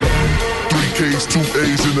K's, 2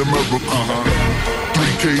 A's in America. 3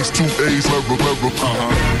 K's, 2 A's, America.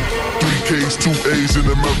 3 K's, 2 A's in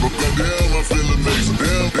America. Damn, I feel amazing.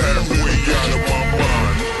 Damn, halfway out of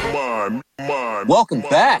my mind. Welcome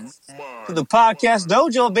back to the Podcast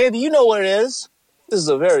Dojo, baby. You know what it is. This is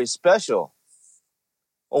a very special,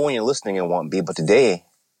 well, when you're listening, it won't be, but today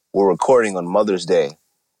we're recording on Mother's Day.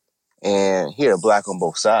 And here at Black on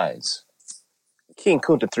Both Sides, King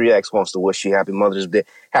Kunta 3X wants to wish you happy Mother's Day.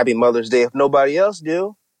 Happy Mother's Day if nobody else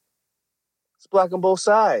do. It's Black on Both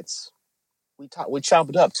Sides. We chop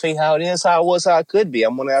it up, tell you how it is, how it was, how it could be.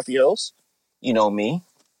 I'm one of your hosts. You know me.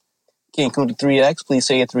 King Kunta 3X, please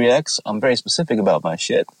say it 3X. I'm very specific about my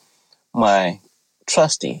shit. My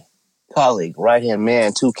trusty colleague, right-hand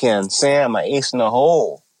man, Toucan Sam, my ace in the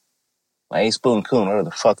hole. My ace spoon coon, whatever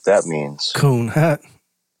the fuck that means. Coon hat.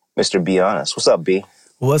 Mr. Be Honest. What's up, B?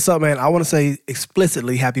 What's up, man? I want to say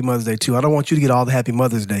explicitly Happy Mother's Day, too. I don't want you to get all the Happy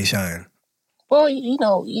Mother's Day shine. Well, you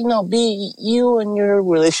know, B, you and your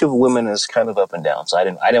relationship with women is kind of up and down, so I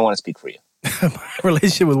didn't want to speak for you. My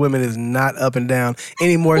relationship with women is not up and down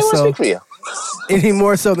any more I so speak for you. any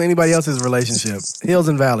more so than anybody else's relationship. Hills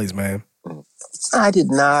and valleys, man. I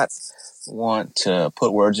did not want to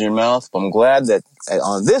put words in your mouth, but I'm glad that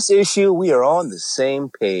on this issue we are on the same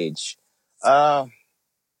page.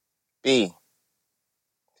 B,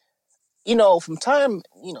 from time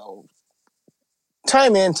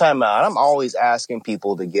in, time out, I'm always asking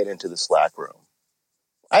people to get into the Slack room.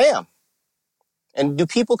 I am. And do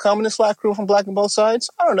people come in the Slack room from Black on Both Sides?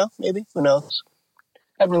 I don't know. Maybe. Who knows?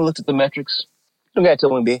 Haven't really looked at the metrics. Don't gotta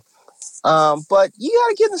tell me, B. But you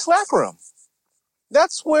gotta get in the Slack room.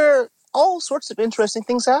 That's where all sorts of interesting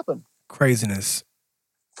things happen. Craziness.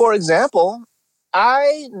 For example,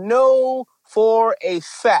 I know for a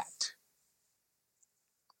fact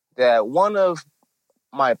that one of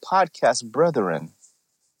my podcast brethren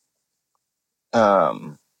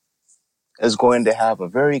is going to have a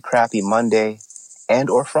very crappy Monday and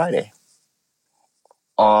or Friday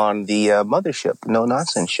on the Mothership No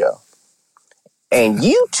Nonsense show. And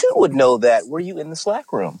you too would know that were you in the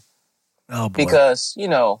Slack room. Oh, boy. Because,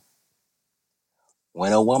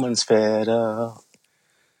 when a woman's fed up,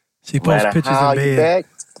 She posts pictures in bed.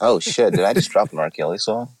 Oh, shit. Did I just drop an R. Kelly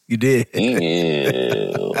song? You did. Ew.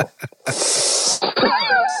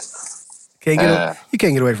 You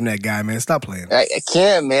can't get away from that guy, man. Stop playing. I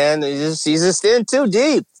can't, man. He's just in too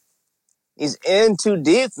deep. He's in too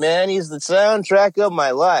deep, man. He's the soundtrack of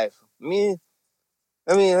my life. Let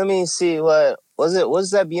me see what was it. What's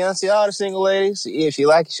that Beyonce Otter single, lady? See, if you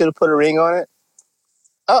like it, should have put a ring on it.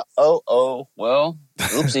 Well,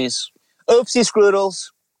 oopsies. Oopsie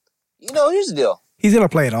scroodles. Here's the deal. He's gonna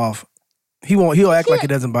play it off. He'll act like he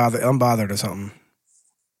doesn't bother, unbothered or something.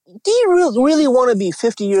 Do you really want to be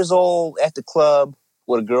 50 years old at the club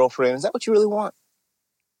with a girlfriend? Is that what you really want?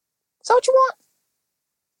 Is that what you want?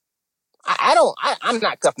 I'm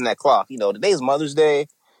not cutting that cloth. Today's Mother's Day.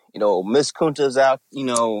 Miss Kunta's out.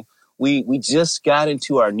 We just got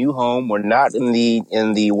into our new home. We're not in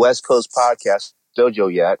the West Coast Podcast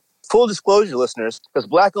Dojo yet. Full disclosure, listeners, because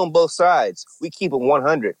Black on Both Sides, we keep it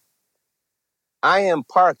 100. I am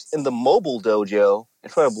parked in the mobile dojo in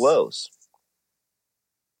front of Lowe's.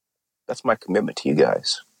 That's my commitment to you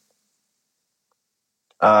guys.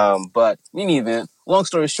 But in any event, long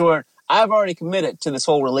story short, I've already committed to this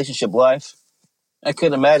whole relationship life. I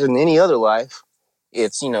couldn't imagine any other life.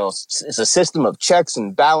 It's a system of checks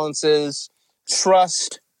and balances,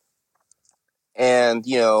 trust, and,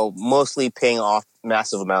 mostly paying off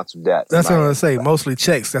massive amounts of debt. That's what I'm going to say. Mostly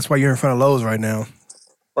checks. That's why you're in front of Lowe's right now.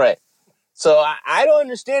 Right. So I don't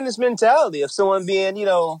understand this mentality of someone being,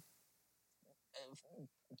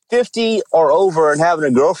 50 or over and having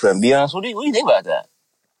a girlfriend. Be honest, what do you think about that?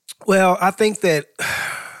 Well, I think that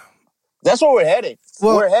that's where we're headed.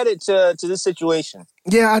 We're headed to this situation.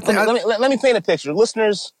 Yeah, I think. Let me paint a picture,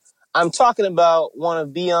 listeners. I'm talking about one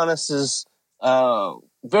of Be Honest's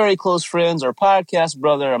very close friends or podcast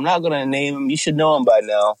brother. I'm not going to name him. You should know him by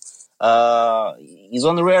now. He's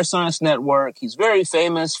on the Rare Science Network. He's very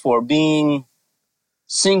famous for being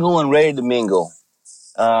single and ready to mingle.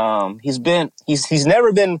 He's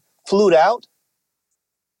never been flued out,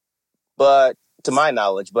 but to my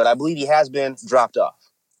knowledge, but I believe he has been dropped off.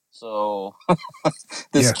 So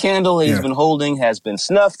this candle he's been holding has been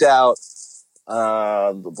snuffed out.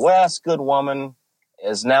 The last good woman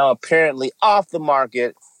is now apparently off the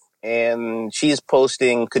market, and she's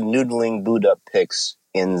posting canoodling booed up pics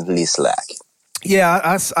in the Slack.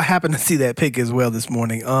 Yeah, I happened to see that pic as well this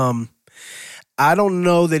morning. I don't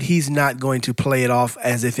know that he's not going to play it off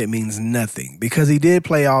as if it means nothing, because he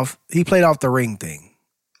played off the ring thing.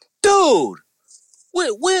 Dude,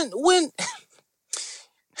 when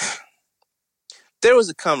there was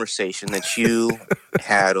a conversation that you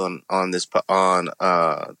had on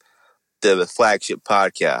the flagship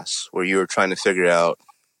podcast where you were trying to figure out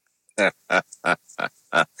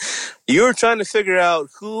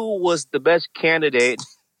who was the best candidate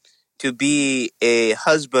to be a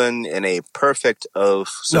husband and a perfect of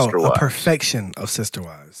Sister Wives. A perfection of Sister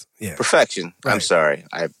Wives. Yeah. Perfection. Right. I'm sorry.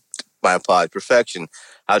 My apologies. Perfection.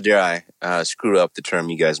 How dare I screw up the term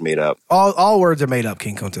you guys made up? All words are made up,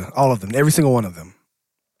 King Kunta. All of them. Every single one of them.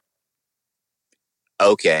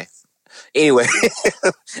 Okay. Anyway,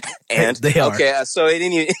 and they are. Okay. So in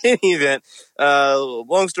any event,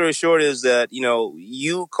 long story short is that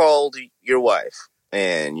you called your wife,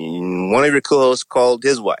 and one of your co-hosts called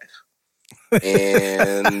his wife,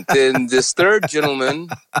 and then this third gentleman,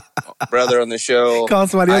 brother on the show, called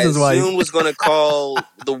somebody else's wife. I assume was going to call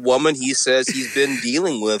the woman he says he's been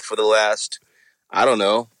dealing with for the last, I don't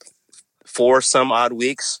know, 4 some odd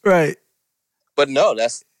weeks. Right. But no,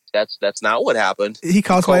 that's not what happened. He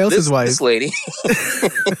called somebody else's wife. This lady.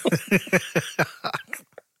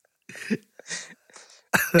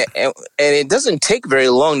 and it doesn't take very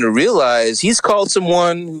long to realize he's called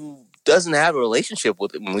someone who doesn't have a relationship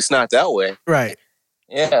with him. It's not that way. Right.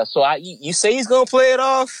 Yeah. So you say he's going to play it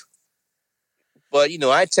off, but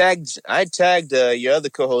I tagged your other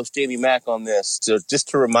co-host Jamie Mack on this just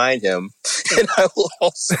to remind him, and I will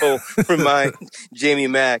also remind Jamie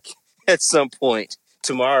Mack at some point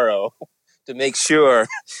tomorrow to make sure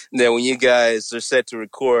that when you guys are set to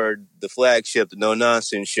record the flagship, the No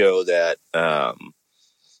Nonsense show, that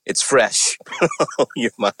it's fresh on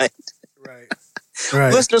your mind.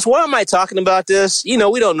 Right. Listeners, why am I talking about this? We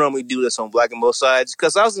don't normally do this on Black and Both Sides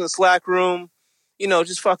because I was in the Slack room,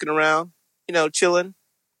 just fucking around, chilling.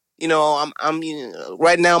 I'm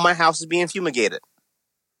right now my house is being fumigated.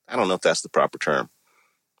 I don't know if that's the proper term.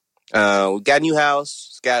 We got a new house.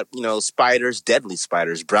 It's got, spiders, deadly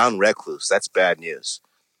spiders, brown recluse. That's bad news.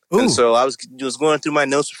 Ooh. And so I was going through my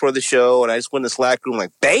notes before the show, and I just went in the Slack room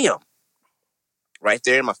like, bam, right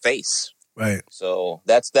there in my face. Right. So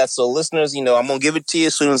that's so listeners, I'm going to give it to you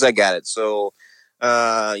as soon as I got it. So,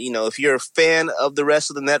 if you're a fan of the rest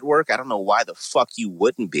of the network, I don't know why the fuck you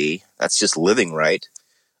wouldn't be. That's just living right.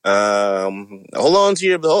 Hold on to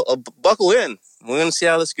your, buckle in. We're going to see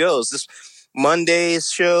how this goes. This Monday's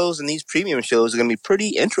shows and these premium shows are going to be pretty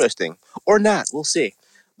interesting. Or not. We'll see.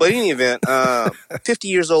 But in any event, 50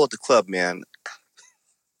 years old at the club, man.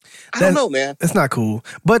 I don't know, man. It's not cool.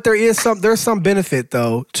 But there's some benefit,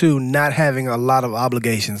 though, to not having a lot of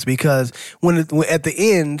obligations. Because when at the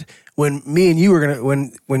end, when me and you are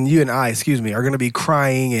when you and I, are going to be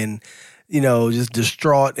crying and, just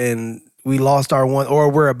distraught and we lost our one, or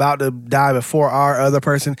we're about to die before our other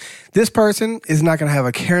person. This person is not going to have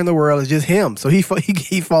a care in the world. It's just him. So he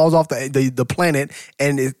falls off the planet,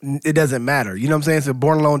 and it doesn't matter. You know what I'm saying? It's a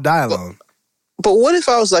born alone, die alone. But what if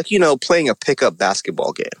I was like, playing a pickup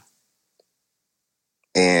basketball game,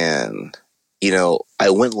 and I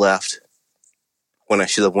went left when I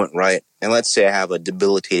should have went right, and let's say I have a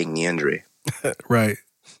debilitating knee injury. Right.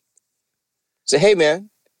 Say, hey man,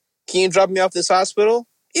 can you drop me off this hospital?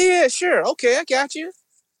 Yeah, sure. Okay, I got you.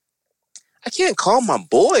 I can't call my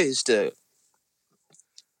boys to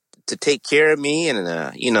take care of me and,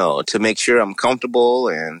 to make sure I'm comfortable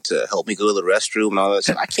and to help me go to the restroom and all that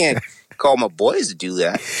stuff. I can't call my boys to do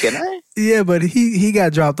that, can I? Yeah, but he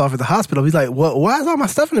got dropped off at the hospital. He's like, "What? Why is all my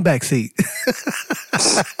stuff in the back seat?"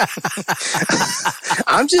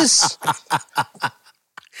 I'm just,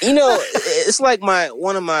 it's like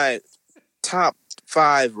one of my top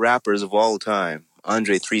 5 rappers of all time,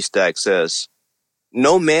 Andre 3 Stack, says,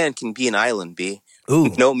 "No man can be an island, B. Ooh.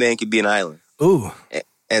 No man can be an island." Ooh.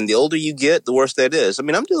 And the older you get, the worse that is. I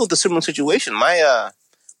mean, I'm dealing with a similar situation. My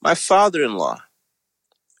father-in-law,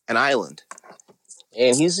 an island,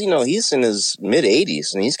 and he's in his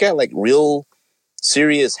mid-80s, and he's got like real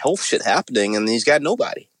serious health shit happening, and he's got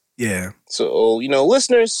nobody. Yeah. So,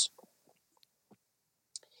 listeners,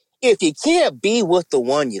 if you can't be with the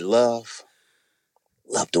one you love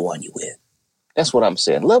the one you with. That's what I'm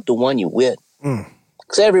saying. Love the one you with.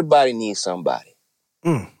 Because everybody needs somebody.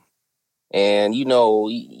 And,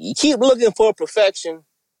 you keep looking for perfection,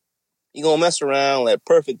 you're going to mess around, let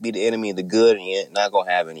perfect be the enemy of the good, and you're not going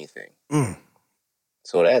to have anything.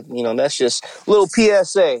 So that's just a little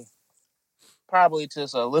PSA. Probably to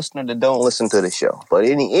a listener that don't listen to the show. But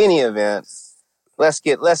in any event, let's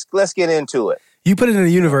get into it. You put it in the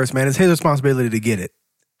universe, man. It's his responsibility to get it.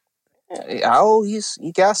 Oh, he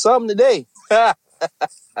got something today. And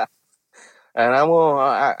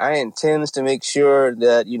I intend to make sure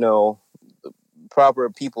that, proper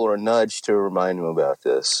people are nudged to remind him about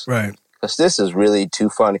this. Right. Because this is really too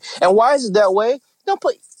funny. And why is it that way? Don't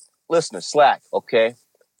put, listeners, slack, okay?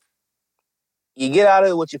 You get out of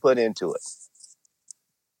it what you put into it.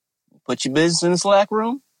 Put your business in the Slack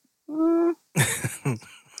room. To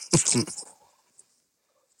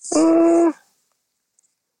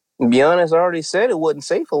be honest, I already said it wasn't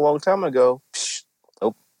safe a long time ago. Psh,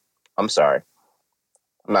 oh, I'm sorry.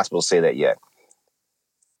 I'm not supposed to say that yet.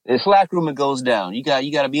 In the Slack room, it goes down. You got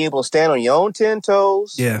to be able to stand on your own 10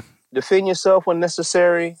 toes. Yeah. Defend yourself when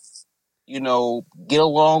necessary. Get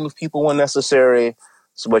along with people when necessary.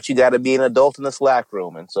 But you got to be an adult in the Slack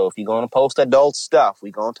room. And so if you're going to post adult stuff,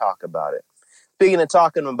 we're going to talk about it. Speaking of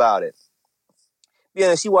talking about it,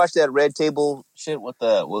 yeah, she watched that Red Table shit with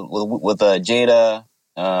Jada,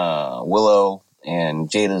 Willow, and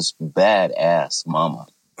Jada's badass mama.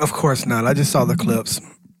 Of course not. I just saw the clips.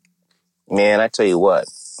 Man, I tell you what,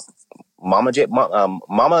 Mama J,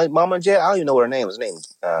 Mama J. I don't even know what her name is. Her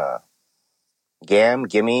name's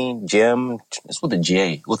Gimme, Jim. It's with a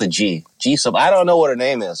J, with a G. Sub. I don't know what her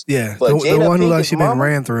name is. Yeah, but the one who Pinkett's she been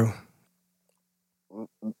ran through.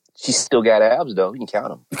 She's still got abs, though. You can count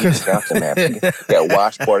them. You can count them abs. She got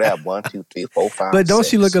washboard ab 1, 2, 3, 4, 5. But don't 6.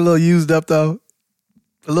 she look a little used up though?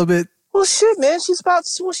 A little bit. Well, shit, man. She's about.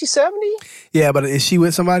 Was she 70? Yeah, but is she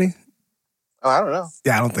with somebody? Oh, I don't know.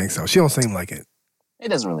 Yeah, I don't think so. She don't seem like it. It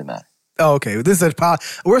doesn't really matter. Oh, okay. This is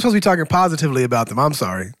we're supposed to be talking positively about them. I'm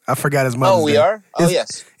sorry. I forgot his Mother's Day. Oh, we are? Oh,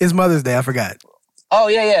 yes. It's Mother's Day. I forgot. Oh,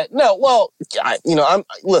 yeah. No, well,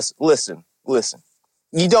 listen.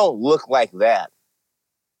 You don't look like that.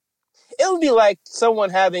 It would be like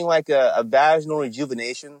someone having like a vaginal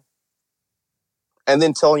rejuvenation and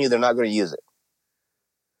then telling you they're not going to use it.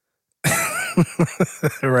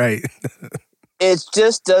 Right. It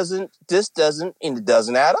just doesn't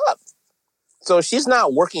add up. So she's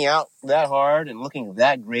not working out that hard and looking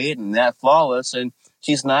that great and that flawless, and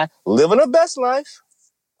she's not living her best life.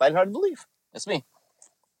 Find hard to believe. That's me.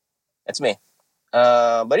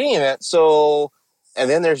 But anyway, and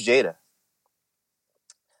then there's Jada.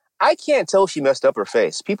 I can't tell she messed up her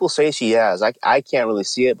face. People say she has. I can't really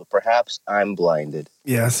see it, but perhaps I'm blinded.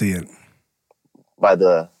 Yeah, I see it. By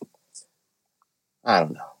the, I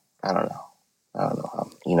don't know.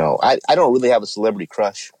 I don't really have a celebrity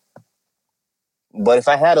crush. But if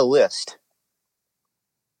I had a list,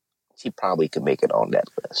 she probably could make it on that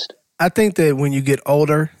list. I think that when you get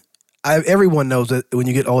older, everyone knows that when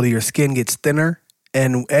you get older, your skin gets thinner.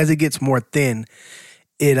 And as it gets more thin,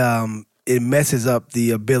 it messes up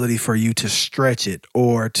the ability for you to stretch it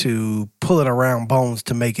or to pull it around bones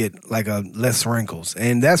to make it like less wrinkles.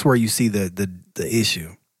 And that's where you see the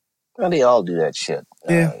issue. Well, they all do that shit.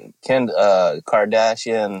 Yeah.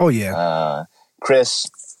 Kardashian. Oh, yeah.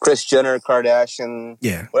 Kris Jenner Kardashian.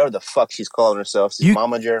 Yeah. Whatever the fuck she's calling herself. She's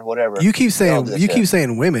Momager, whatever. You keep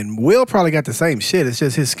saying women. Will probably got the same shit. It's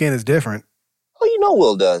just his skin is different. Oh, you know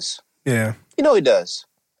Will does. Yeah. You know he does.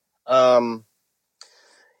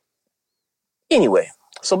 Anyway,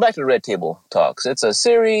 so back to the Red Table Talks. It's a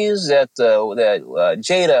series that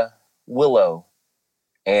Jada, Willow,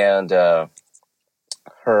 and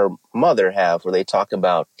her mother have where they talk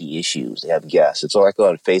about the issues. They have guests. It's like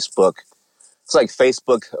on Facebook. It's like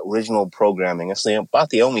Facebook original programming. It's about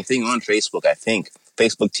the only thing on Facebook, I think.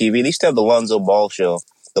 Facebook TV. They used to have the Lonzo Ball show.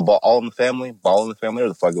 All in the Family, whatever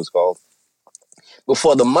the fuck it was called.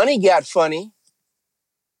 Before the money got funny,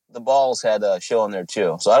 the Balls had a show on there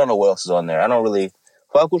too. So I don't know what else is on there. I don't really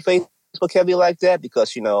fuck with Facebook heavy like that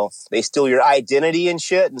because, they steal your identity and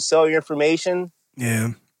shit and sell your information.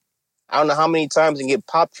 Yeah. I don't know how many times you can get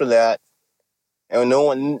popped for that. And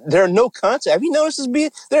there are no consequences. Have you noticed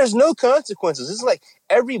this? There's no consequences. It's like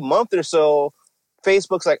every month or so,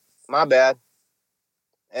 Facebook's like, my bad.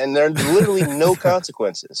 And there's literally no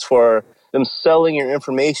consequences for them selling your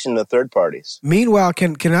information to third parties. Meanwhile,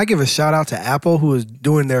 can I give a shout out to Apple, who is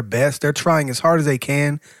doing their best? They're trying as hard as they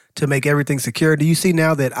can to make everything secure. Do you see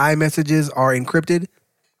now that iMessages are encrypted?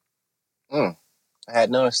 I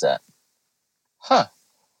hadn't noticed that. Huh.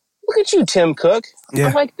 Look at you, Tim Cook. Yeah.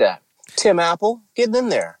 I like that. Tim Apple, getting in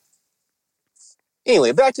there.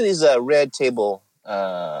 Anyway, back to these Red Table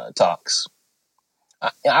talks.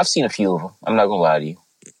 I've seen a few of them. I'm not going to lie to you.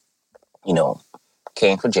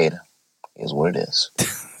 Came for Jada is what it is.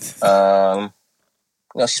 She's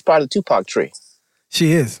part of the Tupac tree.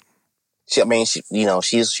 She is. She's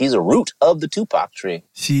a root of the Tupac tree.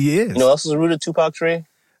 She is. You know who else is a root of the Tupac tree?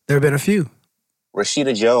 There have been a few.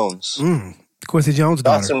 Rashida Jones. Quincy Jones'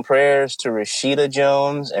 daughter. Thoughts and prayers to Rashida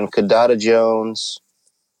Jones and Kadada Jones.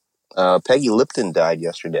 Peggy Lipton died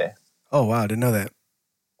yesterday. Oh, wow. I didn't know that.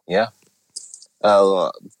 Yeah.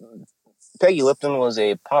 Peggy Lipton was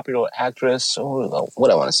a popular actress,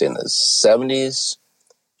 what I want to say, in the 70s.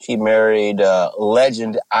 She married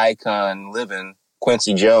legend icon living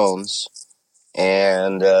Quincy Jones.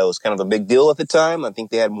 And it was kind of a big deal at the time. I think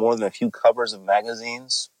they had more than a few covers of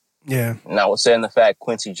magazines. Yeah. Notwithstanding the fact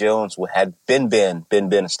Quincy Jones had been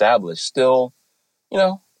established, still,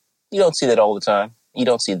 you don't see that all the time. You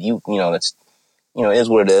don't see that's it is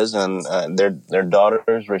what it is. And their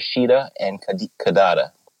daughters Rashida and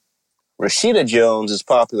Kadada. Rashida Jones is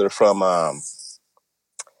popular from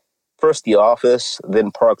first The Office,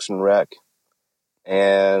 then Parks and Rec,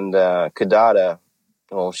 and Kadada.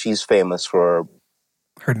 Well, she's famous for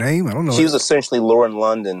her name. I don't know. She was essentially Lauren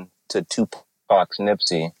London to Tupac's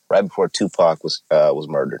Nipsey right before Tupac was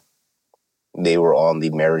murdered. They were on the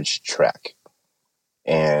marriage track,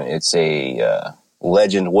 and it's a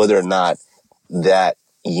legend whether or not that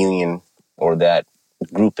union or that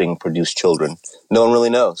grouping produced children. No one really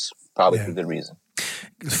knows. Probably for good reason.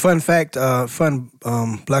 Fun fact, black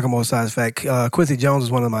and both sides fact. Quincy Jones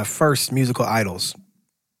was one of my first musical idols.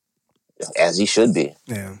 As he should be.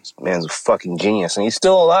 Yeah. This man's a fucking genius, and he's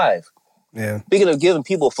still alive. Yeah. Speaking of giving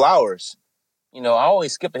people flowers, I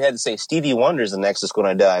always skip ahead to say Stevie Wonder's the next that's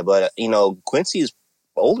going to die, but, Quincy is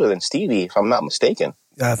older than Stevie, if I'm not mistaken.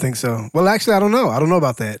 I think so. Well, actually, I don't know. I don't know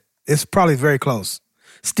about that. It's probably very close.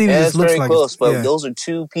 Stevie just looks very close, but those are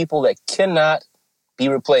two people that cannot be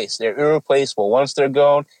replaced. They're irreplaceable. Once they're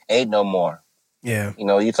gone, ain't no more. Yeah.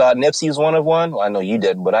 You thought Nipsey was one of one? Well, I know you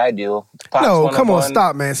didn't, but I do. Pop's no, come on,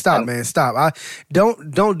 stop, man. Stop. I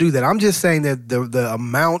don't do that. I'm just saying that the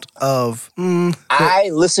amount of I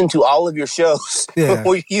listen to all of your shows. Yeah.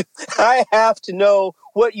 I have to know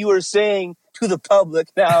what you are saying to the public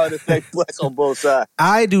now it affects blacks on both sides.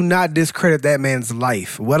 I do not discredit that man's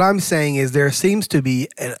life. What I'm saying is there seems to be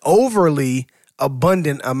an overly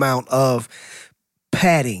abundant amount of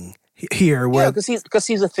padding here. Yeah, because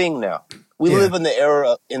he's a thing now. We live in the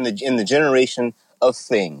era, in the generation of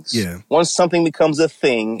things. Yeah. Once something becomes a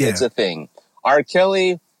thing, it's a thing. R.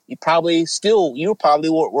 Kelly, you probably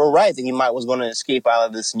were right that he was going to escape out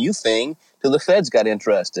of this new thing till the feds got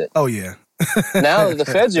interested. Oh, yeah. Now that the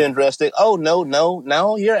feds are interested,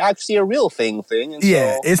 now you're actually a real thing. And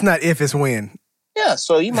so, it's not if, it's when. Yeah,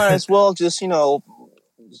 so you might as well just,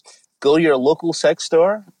 go to your local sex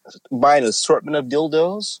store, buy an assortment of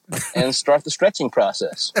dildos, and start the stretching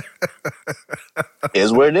process.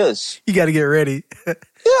 Is where it is. You got to get ready.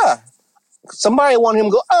 Yeah. Somebody want him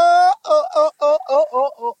to go, oh.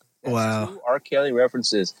 Wow. Two R. Kelly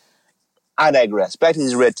references. I digress. Back to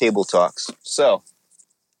these Red Table Talks. So,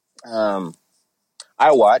 I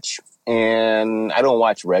watch, and I don't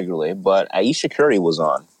watch regularly, but Aisha Curry was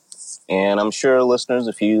on. And I'm sure listeners,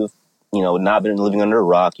 if you've not been living under a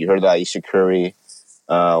rock, you heard that Aisha Curry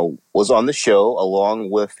was on the show along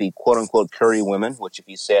with the quote-unquote Curry women, which if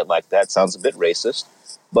you say it like that sounds a bit racist.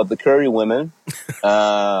 But the Curry women, it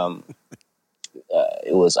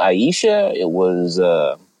was Aisha, it was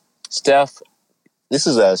Steph. This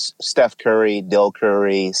is Steph Curry, Del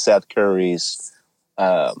Curry, Seth Curry's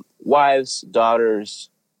wives, daughters,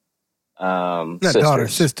 Not sisters. daughter,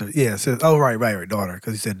 sister. Yeah. Oh, right, daughter,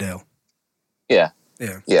 because you said Del. Yeah.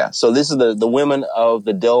 Yeah. Yeah. So this is the women of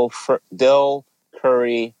the Del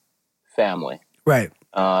Curry family. Right.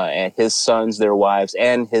 And his sons, their wives,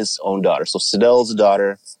 and his own daughter. So Sidel's a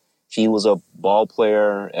daughter. She was a ball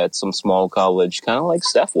player at some small college, kind of like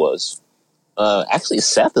Steph was. Actually,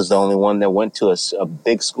 Seth is the only one that went to a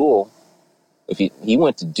big school. If he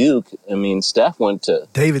went to Duke, I mean, Steph went to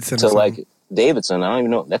Davidson. Davidson. I don't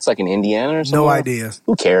even know. That's like in Indiana or something. No idea.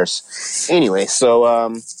 Who cares? Anyway,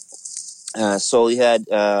 so you had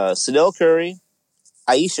Sidel Curry,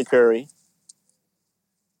 Aisha Curry,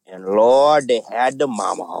 and Lord, they had the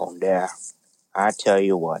mama on there. I tell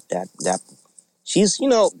you what, that she's,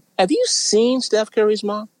 have you seen Steph Curry's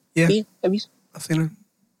mom? Yeah. Have you? I've seen her.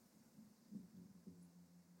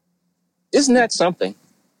 Isn't that something?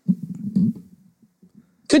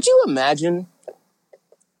 Could you imagine,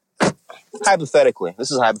 hypothetically,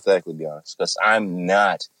 this is hypothetically, to be honest, because I'm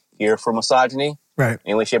not here for misogyny, right,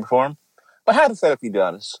 in any way, shape, or form, but hypothetically, to be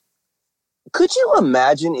honest, could you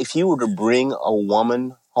imagine if you were to bring a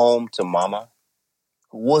woman home to mama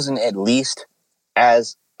who wasn't at least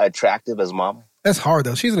as attractive as mama? That's hard,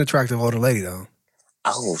 though. She's an attractive older lady, though.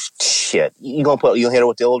 Oh, shit. You gonna hit her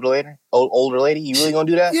with the older lady? Older lady? You really gonna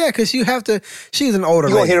do that? Yeah, because you have to. She's an older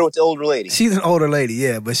lady. You gonna hit her with the older lady? She's an older lady,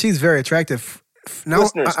 yeah, but she's very attractive. Now,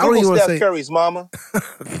 Listeners, I don't even Steph say Curry's mama.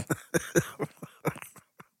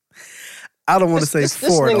 I don't want to say this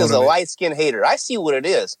Ford. This thing is a light-skinned hater. I see what it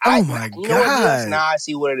is. Oh, my God. You know what it is? Now I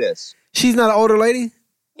see what it is. She's not an older lady?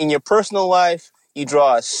 In your personal life, you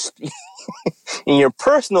draw In your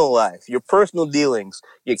personal life, your personal dealings,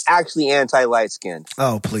 you're actually anti-light skinned.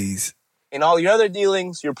 Oh, please. In all your other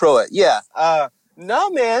dealings, you're pro it. Yeah. No,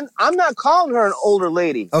 man, I'm not calling her an older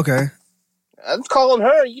lady. Okay. I'm calling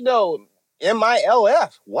her,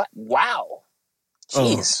 MILF. What? Wow.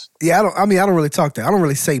 Jeez. Yeah, I don't really talk that. I don't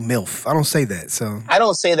really say MILF. I don't say that. So I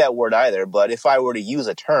don't say that word either, but if I were to use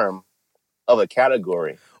a term of a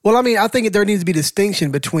category. Well, I mean, I think there needs to be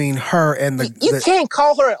distinction between her and the... You can't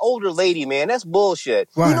call her an older lady, man. That's bullshit.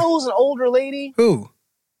 Why? You know who's an older lady? Who?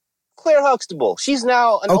 Claire Huxtable. She's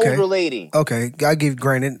now an older lady. Okay, I give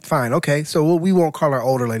granted. Fine. Okay, so we won't call her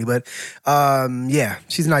older lady, but yeah,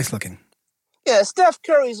 she's nice looking. Yeah, Steph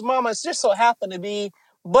Curry's mama just so happened to be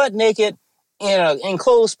butt naked in an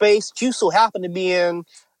enclosed space you so happen to be in,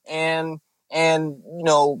 and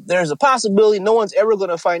there's a possibility no one's ever going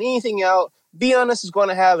to find anything out. Giannis is going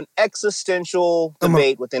to have an existential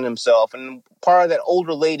debate within himself, and part of that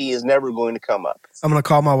older lady is never going to come up. I'm going to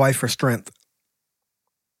call my wife for strength.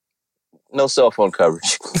 No cell phone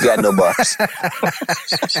coverage. You got no bucks.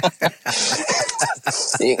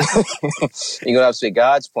 You're going to have to say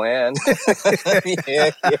God's plan.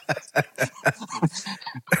 Yeah.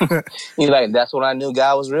 You're like, that's when I knew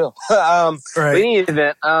God was real. Right. But in any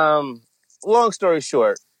event, long story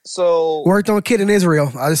short, so... Worked on a kid in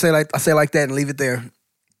Israel. I say like that and leave it there.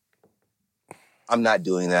 I'm not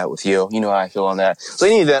doing that with you. You know how I feel on that. So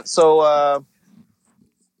in any event,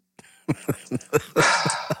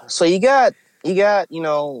 so you got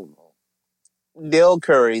Dale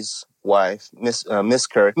Curry's wife, Miss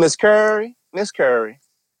Curry.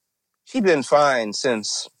 She's been fine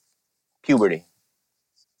since puberty.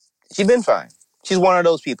 She's been fine. She's one of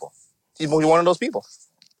those people. Then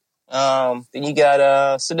you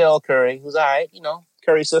got Sidell Curry, who's all right,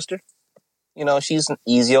 Curry's sister. She's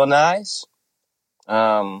easy on the eyes.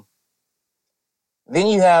 Then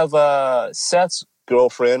you have Seth's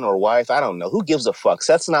girlfriend or wife. I don't know. Who gives a fuck?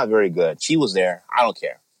 Seth's not very good. She was there. I don't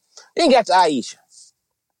care. Then you got to Ayesha.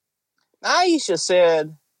 Ayesha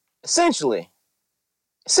said, essentially,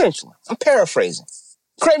 I'm paraphrasing.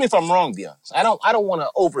 Correct me if I'm wrong, be honest. I don't want to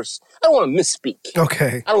misspeak.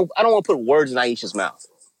 Okay. I don't want to put words in Ayesha's mouth.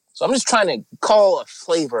 So I'm just trying to call a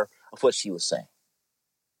flavor of what she was saying.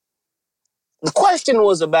 The question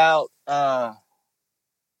was about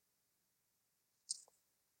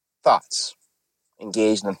thoughts,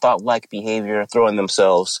 engaged in thought-like behavior, throwing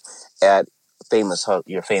themselves at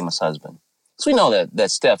your famous husband. So we know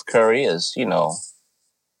that Steph Curry is,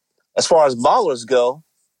 as far as ballers go,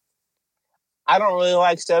 I don't really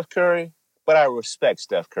like Steph Curry, but I respect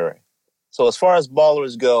Steph Curry. So as far as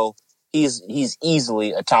ballers go, he's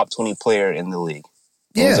easily a top 20 player in the league.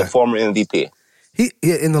 Yeah. He's a former MVP. He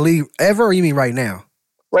in the league ever, or you mean right now?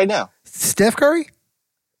 Right now. Steph Curry?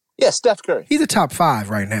 Yeah, Steph Curry. He's a top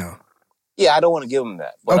 5 right now. Yeah, I don't want to give him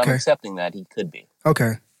that, but I'm accepting that he could be.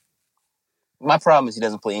 Okay. My problem is he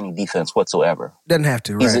doesn't play any defense whatsoever. Doesn't have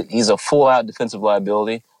to, right? He's a full-out defensive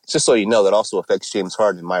liability. Just so you know, that also affects James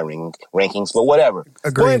Harden in my rankings, but whatever.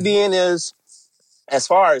 Agreed. Point being is, as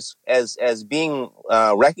far as being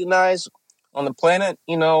recognized on the planet,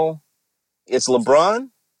 it's LeBron,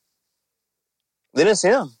 then it's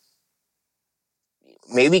him.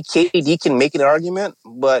 Maybe KD can make an argument,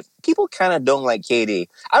 but people kind of don't like KD.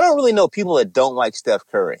 I don't really know people that don't like Steph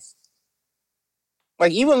Curry.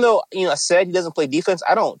 Like, even though, I said he doesn't play defense,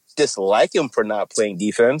 I don't dislike him for not playing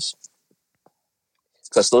defense.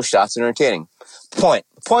 Because those shots are entertaining. The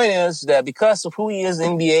point is that because of who he is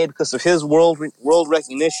in the NBA, because of his world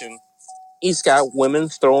recognition, he's got women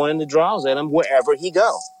throwing the draws at him wherever he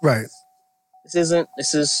goes. Right. This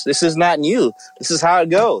is not new. This is how it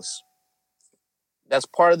goes. That's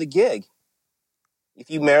part of the gig. If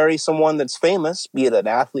you marry someone that's famous, be it an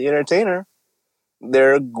athlete, entertainer,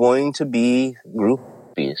 they're going to be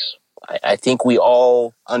groupies. I think we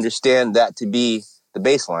all understand that to be the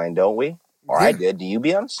baseline, don't we? Or yeah. I did. Do you,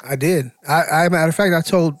 be honest? I did. I matter of fact, I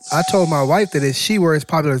told my wife that if she were as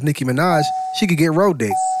popular as Nicki Minaj, she could get road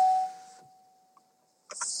date.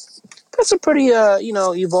 That's a pretty,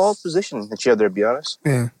 evolved position that you have there, to be honest.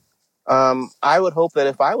 Yeah. I would hope that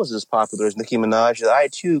if I was as popular as Nicki Minaj, that I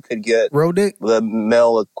too could get road date, the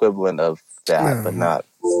male equivalent of that, but not,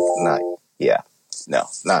 yeah, no,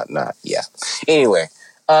 not, yeah. Anyway,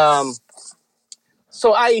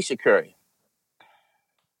 so Ayesha Curry.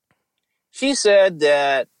 She said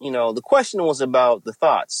that, the question was about the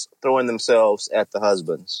thoughts throwing themselves at the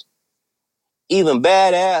husbands. Even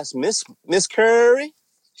badass Miss Curry,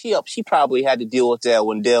 she probably had to deal with that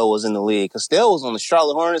when Dale was in the league, because Dale was on the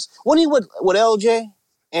Charlotte Hornets. Wasn't he with LJ?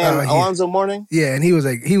 And Alonzo Mourning? Yeah, and he was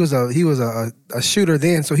a shooter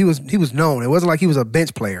then, so he was known. It wasn't like he was a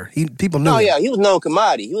bench player. People knew him. Oh yeah, he was known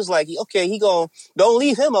commodity. He was like, okay, don't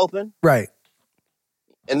leave him open. Right.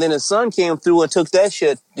 And then his son came through and took that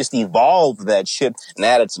shit, just evolved that shit and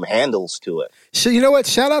added some handles to it. You know what?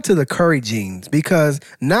 Shout out to the Curry genes, because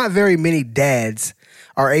not very many dads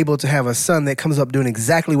are able to have a son that comes up doing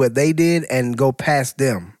exactly what they did and go past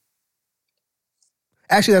them.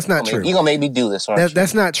 Actually, that's not true. You're going to make me do this, aren't you?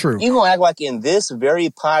 That's not true. You're going to act like in this very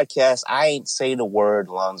podcast, I ain't say the word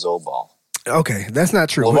Lonzo Ball. Okay, that's not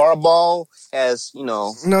true. LeVar Ball has,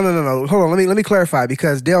 No. Hold on. Let me clarify,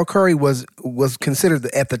 because Dale Curry was considered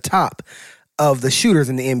at the top of the shooters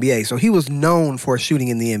in the NBA. So he was known for shooting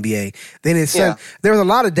in the NBA. Then his son, there's a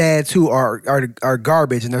lot of dads who are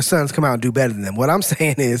garbage and their sons come out and do better than them. What I'm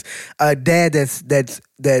saying is a dad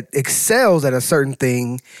that excels at a certain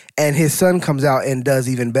thing and his son comes out and does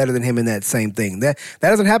even better than him in that same thing. That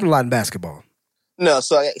doesn't happen a lot in basketball. No,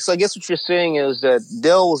 so I guess what you're saying is that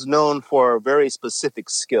Dell was known for a very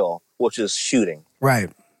specific skill, which is shooting.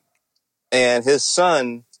 Right. And his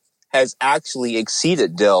son has actually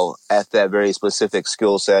exceeded Dell at that very specific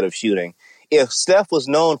skill set of shooting. If Steph was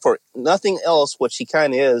known for nothing else, which he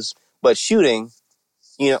kind of is, but shooting,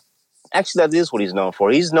 actually that is what he's known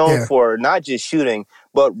for. He's known for not just shooting,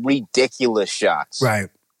 but ridiculous shots. Right.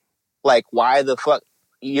 Like, why the fuck?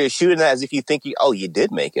 You're shooting that as if you think you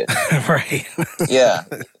did make it. Right. Yeah.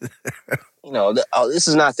 This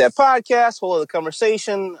is not that podcast, whole other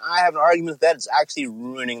conversation. I have an argument that it's actually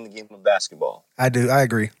ruining the game of basketball. I do. I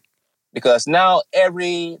agree. Because now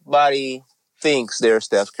everybody thinks they're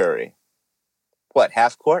Steph Curry. What,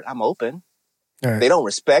 half court? I'm open. Right. They don't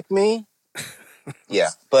respect me. Yeah.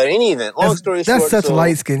 But in any event, long story short. That's such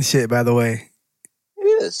light skin shit, by the way.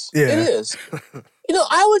 It is. Yeah. It is.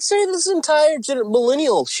 I would say this entire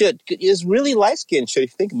millennial shit is really light skin shit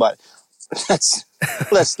if you think about it.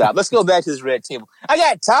 Let's stop. Let's go back to this red table. I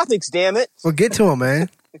got topics, damn it. Well, get to them, man.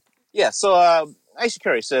 Yeah, so Ayesha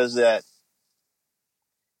Curry says that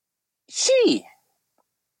she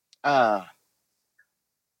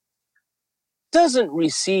doesn't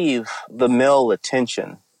receive the male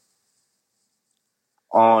attention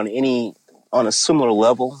on a similar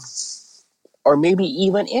level, or maybe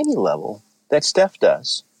even any level that Steph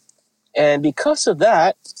does. And because of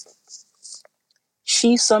that,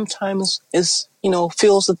 she sometimes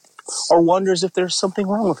feels that, or wonders if there's something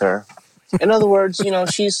wrong with her. In other words,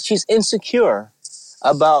 she's insecure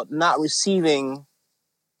about not receiving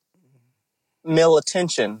male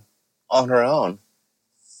attention on her own.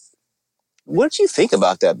 What did you think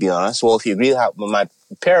about that, be honest? Well, if you agree with my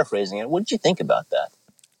paraphrasing it, what did you think about that?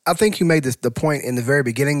 I think you made the point in the very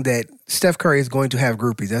beginning that Steph Curry is going to have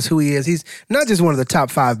groupies. That's who he is. He's not just one of the top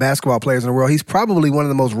 5 basketball players in the world. He's probably one of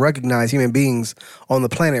the most recognized human beings on the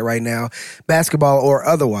planet right now, basketball or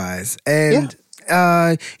otherwise. And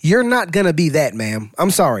you're not going to be that, ma'am. I'm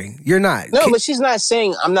sorry. You're not. No, but she's not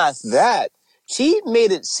saying I'm not that. She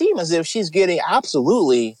made it seem as if she's getting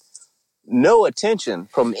absolutely no attention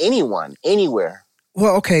from anyone, anywhere.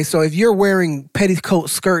 Well, okay, so if you're wearing petticoat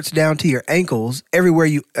skirts down to your ankles everywhere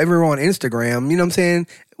on Instagram, you know what I'm saying?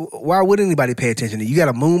 Why would anybody pay attention to you? You got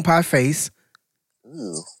a moon pie face.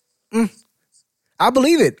 Ooh. I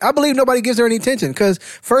believe it. I believe nobody gives her any attention because,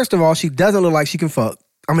 first of all, she doesn't look like she can fuck.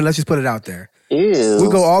 I mean, let's just put it out there. Ew. We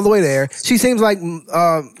go all the way there. She seems like,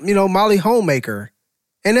 Molly Homemaker.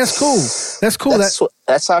 And that's cool. That's cool.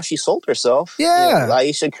 That's how she sold herself. Yeah.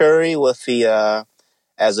 Ayesha Curry with the...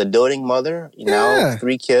 as a doting mother,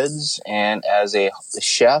 3 kids, and as a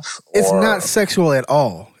chef. It's not sexual at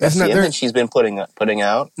all. That's the image she's been putting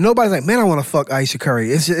out. Nobody's like, man, I want to fuck Ayesha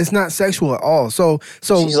Curry. It's not sexual at all. So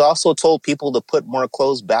she's also told people to put more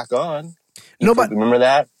clothes back on. Nobody remember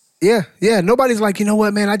that? Yeah. Nobody's like, you know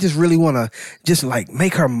what, man? I just really want to just like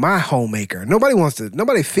make her my homemaker.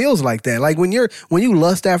 Nobody feels like that. Like when you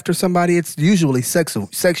lust after somebody, it's usually sexual.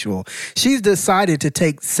 She's decided to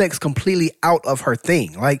take sex completely out of her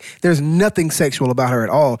thing. Like there's nothing sexual about her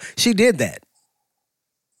at all. She did that.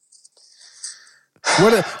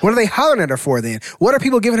 What are they hollering at her for then? What are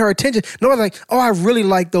people giving her attention? Nobody's like, oh, I really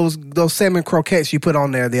like those salmon croquettes you put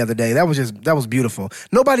on there the other day. That was beautiful.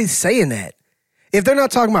 Nobody's saying that. If they're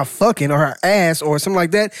not talking about fucking or her ass or something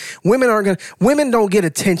like that, women don't get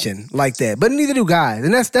attention like that. But neither do guys.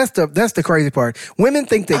 And that's the crazy part. Women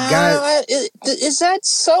think that guys... is that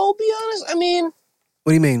so, be honest? I mean... What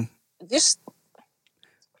do you mean?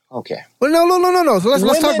 Okay. Well, no. So let's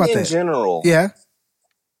talk about that. Women in general... Yeah.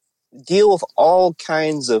 ...deal with all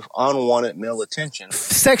kinds of unwanted male attention.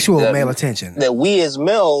 Sexual male attention. That we as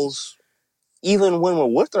males, even when we're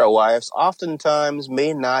with our wives, oftentimes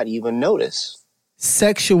may not even notice.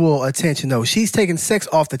 sexual attention, though. She's taking sex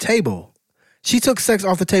off the table. She took sex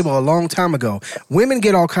off the table a long time ago. Women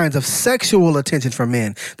get all kinds of sexual attention from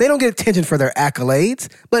men. They don't get attention for their accolades,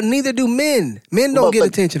 but neither do men. Men don't get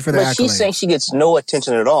attention for their accolades. But she's saying she gets no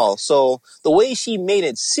attention at all. So the way she made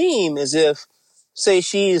it seem as if, say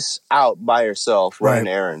she's out by herself running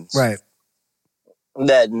errands. Right.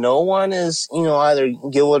 That no one is, either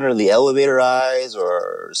giving her the elevator eyes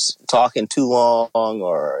or talking too long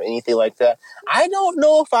or anything like that. I don't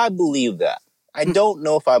know if I believe that.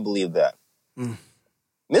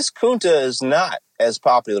 Miss Kunta is not as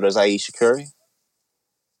popular as Ayesha Curry.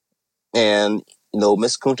 And,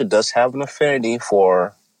 Miss Kunta does have an affinity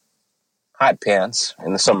for hot pants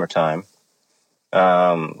in the summertime.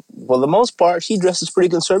 For the most part, she dresses pretty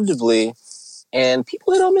conservatively. And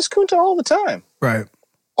people hit on Miss Kunta all the time. Right.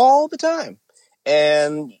 All the time.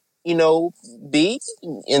 And, B,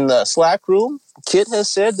 in the Slack room, Kit has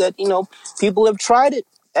said that, people have tried it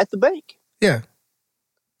at the bank. Yeah.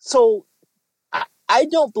 So I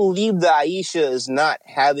don't believe that Ayesha is not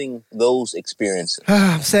having those experiences.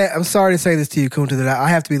 I'm sorry to say this to you, Kunta, that I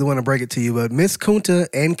have to be the one to break it to you, but Miss Kunta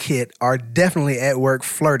and Kit are definitely at work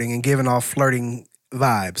flirting and giving off flirting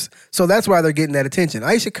vibes. So that's why they're getting that attention.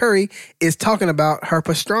 Ayesha Curry is talking about her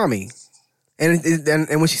pastrami. And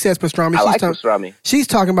when she says pastrami, pastrami. She's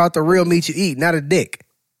talking about the real meat you eat, not a dick.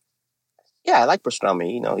 Yeah, I like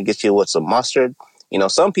pastrami. It gets you with some mustard.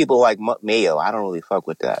 Some people like mayo. I don't really fuck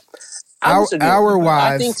with that. Our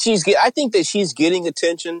wives. I think that she's getting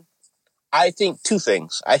attention. I think two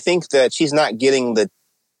things. I think that she's not getting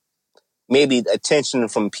maybe attention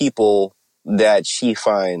from people that she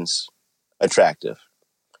finds attractive.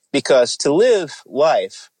 Because to live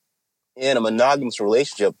life in a monogamous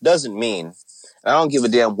relationship doesn't mean, I don't give a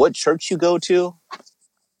damn what church you go to,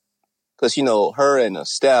 because, her and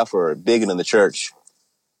Steph are big in the church.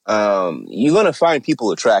 You're going to find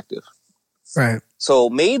people attractive. Right. So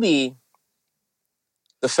maybe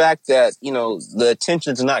the fact that, the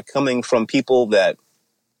attention's not coming from people that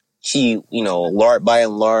she, by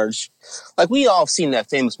and large, like we all seen that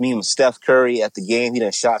famous meme of Steph Curry at the game. He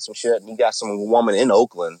done shot some shit and he got some woman in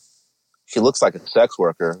Oakland. She looks like a sex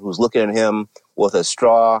worker who's looking at him with a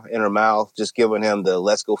straw in her mouth, just giving him the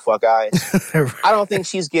let's go fuck eyes. I don't think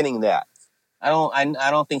she's getting that. I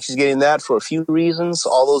don't think she's getting that for a few reasons.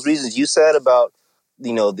 All those reasons you said about,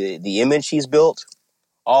 the image she's built.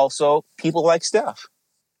 Also, people like Steph.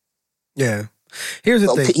 Yeah. Here's the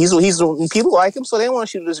thing. People like him, so they want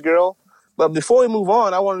to shoot this girl. But before we move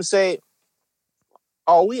on, I want to say,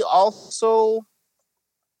 are we also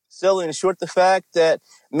selling short the fact that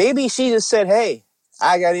maybe she just said, hey,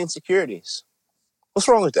 I got insecurities? What's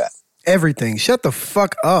wrong with that? Everything. Shut the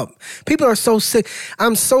fuck up. People are so sick.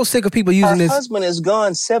 I'm so sick of people using this. Her husband is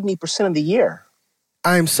gone 70% of the year.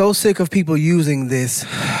 I'm so sick of people using this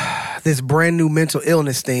brand new mental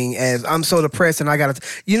illness thing as I'm so depressed and I gotta.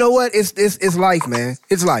 You know what? It's life, man.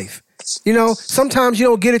 It's life. Sometimes you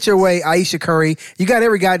don't get it your way, Ayesha Curry. You got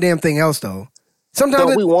every goddamn thing else though. Sometimes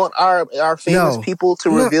don't we want our famous people to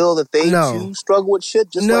reveal that they too struggle with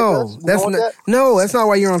shit just like us? That's not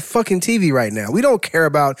why you're on fucking TV right now. We don't care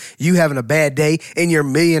about you having a bad day in your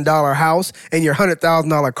 $1 million house and your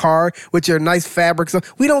 $100,000 car with your nice fabrics.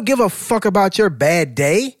 We don't give a fuck about your bad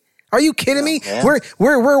day. Are you kidding me? Man.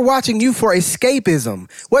 We're watching you for escapism.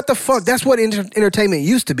 What the fuck? That's what entertainment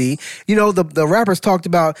used to be. The rappers talked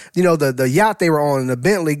about, the yacht they were on, the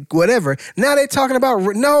Bentley, whatever. Now they're talking about,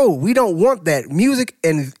 no, we don't want that. Music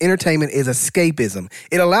and entertainment is escapism.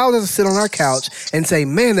 It allows us to sit on our couch and say,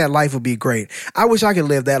 man, that life would be great. I wish I could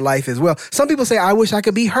live that life as well. Some people say, I wish I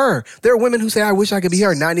could be her. There are women who say, I wish I could be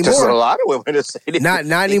her. Not anymore. There's a lot of women who say that.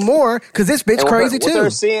 Not anymore, because this bitch crazy too. They're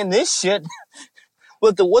saying this shit.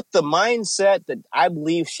 What the mindset that I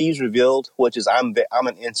believe she's revealed, which is I'm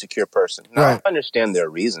an insecure person. Now, right. I understand their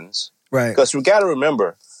reasons. Right. Because we got to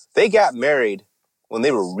remember, they got married when they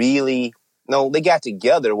were they got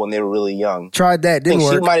together when they were really young. Tried that, didn't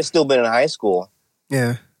work. She might have still been in high school.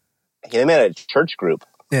 Yeah. They met at a church group.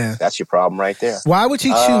 Yeah. That's your problem right there. Why would she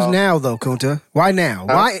choose now, though, Kunta? Why now?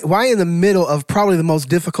 Why in the middle of probably the most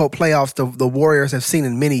difficult playoffs the Warriors have seen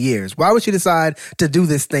in many years? Why would she decide to do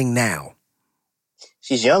this thing now?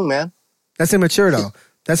 She's young, man. That's immature, though.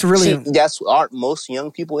 That's really... Aren't most young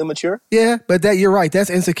people immature? Yeah, but you're right. That's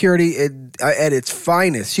insecurity at its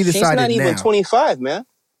finest. She decided now. She's not even 25, man.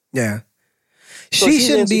 Yeah. So she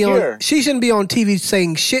shouldn't be on TV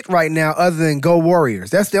saying shit right now other than go Warriors.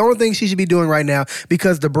 That's the only thing she should be doing right now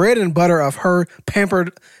because the bread and butter of her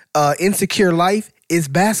pampered insecure life is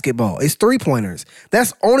basketball. It's 3-pointers.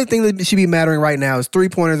 That's the only thing that should be mattering right now is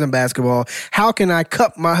 3-pointers and basketball. How can I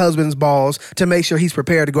cup my husband's balls to make sure he's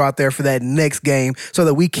prepared to go out there for that next game so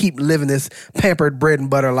that we keep living this pampered bread and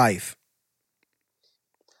butter life?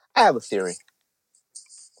 I have a theory.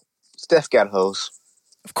 Steph got hoes.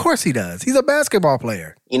 Of course he does. He's a basketball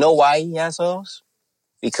player. You know why he has hoes?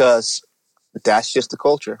 Because that's just the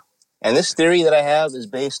culture. And this theory that I have is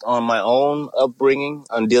based on my own upbringing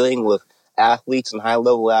on dealing with athletes and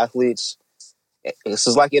high-level athletes. This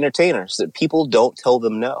is like entertainers, that people don't tell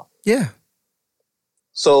them no. Yeah.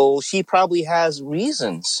 So she probably has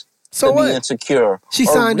reasons to be insecure. She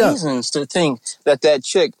signed up. Reasons to think that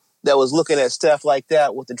chick that was looking at Steph like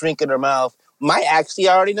that with the drink in her mouth might actually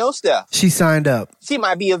already know Steph. She signed up. She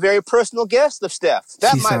might be a very personal guest of Steph.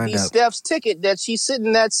 That She might be signed up. Steph's ticket that she's sitting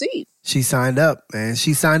in that seat. She signed up, man.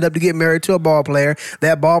 She signed up to get married to a ball player.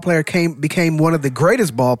 That ball player became one of the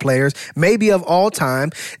greatest ball players, maybe of all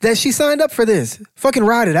time. That she signed up for this. Fucking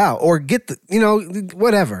ride it out or get the,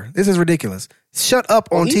 whatever. This is ridiculous. Shut up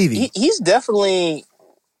on TV. He's definitely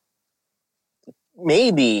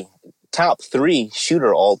maybe top 3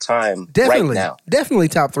 shooter all time right now. Definitely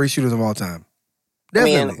top 3 shooters of all time.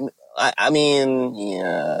 Definitely. I mean,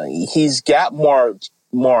 yeah, he's got more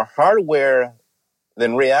hardware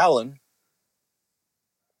than Ray Allen.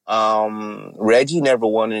 Reggie never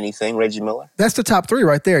won anything. Reggie Miller. That's the top 3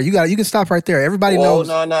 right there. You can stop right there. Everybody knows.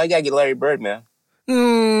 No, you gotta get Larry Bird, man.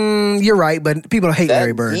 You're right, but people hate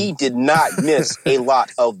Larry Bird. He did not miss a lot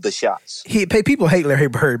of the shots. People hate Larry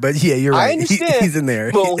Bird, but yeah, you're right. I understand. He's in there.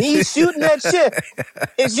 But when he's shooting that shit,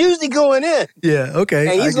 it's usually going in. Yeah, okay.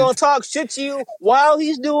 And he's going to talk shit to you while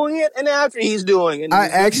he's doing it and after he's doing it.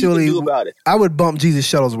 And do about it. I would bump Jesus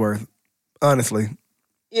Shuttlesworth, honestly.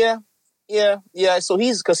 Yeah. So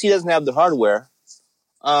because he doesn't have the hardware.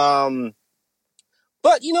 But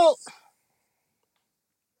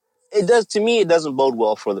it doesn't bode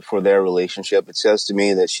well for their relationship. It says to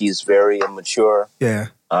me that she's very immature. Yeah.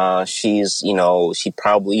 She's, she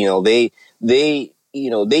probably, they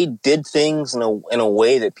did things in a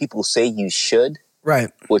way that people say you should. Right.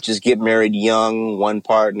 Which is get married young, one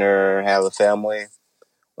partner, have a family.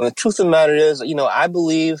 And the truth of the matter is, I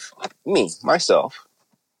believe, myself,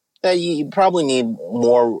 that you probably need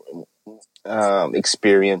more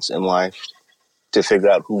experience in life to figure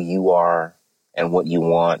out who you are and what you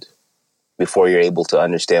want before you're able to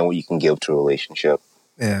understand what you can give to a relationship.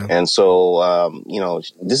 Yeah. And so,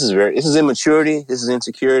 this is immaturity. This is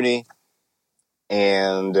insecurity.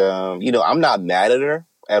 And, I'm not mad at her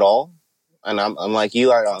at all. And I'm like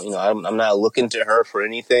you, I'm not looking to her for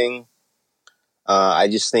anything. I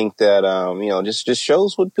just think that, just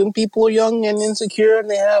shows when people are young and insecure and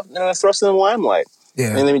they're thrust in the limelight.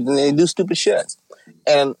 Yeah. And they do stupid shit.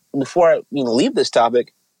 And before I leave this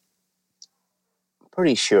topic,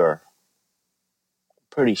 pretty sure,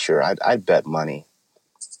 I'd bet money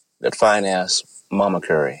that fine-ass Mama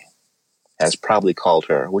Curry has probably called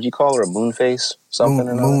her. Would you call her a moon face?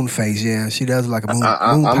 Moon face, yeah. She does like a moon pie.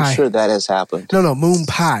 I'm sure that has happened. No, moon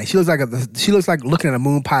pie. She looks like looking at a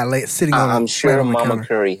moon pie sitting on. I'm sure Mama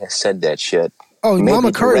Curry has said that shit. Oh,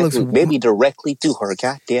 Mama Curry looks maybe directly to her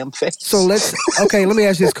goddamn face. So let me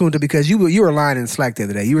ask you this, Kunta, because you were lying in Slack the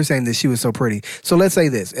other day. You were saying that she was so pretty. So let's say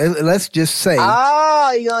this. Let's just say.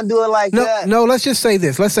 You gonna do it like that? No. Let's just say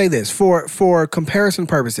this. Let's say this for comparison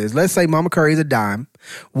purposes. Let's say Mama Curry is a dime.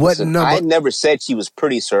 What number? I never said she was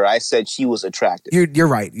pretty, sir. I said she was attractive. You're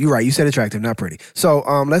right. You're right. You said attractive, not pretty. So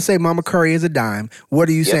let's say Mama Curry is a dime. What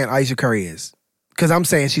are you saying Ayesha Curry is? Because I'm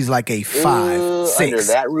saying she's like a 5, 6. Under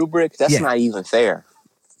that rubric, that's not even fair.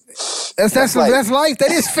 That's life.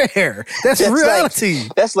 That is fair. That's reality.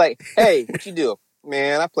 That's like, hey, what you do?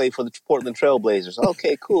 Man, I play for the Portland Trailblazers.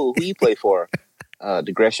 Okay, cool. Who you play for?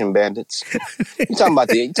 The Gresham Bandits. You talking about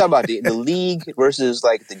the league versus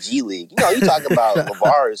like the G League. You talking about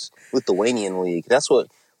LeVar's Lithuanian league. That's what.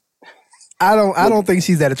 I don't think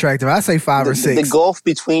she's that attractive. I say 5 or 6. The gulf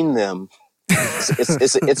between them.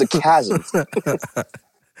 It's a chasm.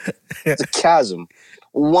 It's a chasm.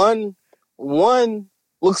 One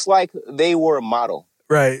looks like they were a model.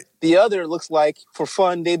 Right. The other looks like, for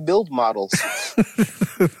fun, they build models.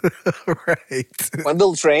 Right. Want to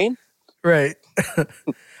build a train? Right.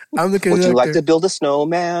 I'm the conductor. Would you like to build a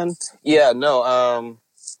snowman? Yeah, no.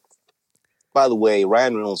 By the way,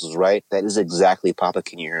 Ryan Reynolds was right. That is exactly Papa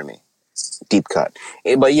Can You Hear Me? Deep cut.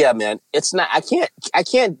 But yeah, man, it's not, I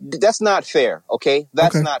can't, that's not fair, okay?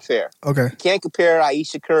 That's not fair. Okay. You can't compare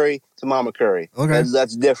Ayesha Curry to Mama Curry. Okay.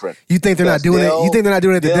 That's different. You think they're not doing it? You think they're not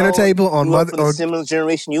doing it at the dinner table on mother? From the similar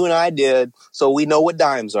generation you and I did, so we know what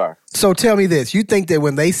dimes are. So tell me this: you think that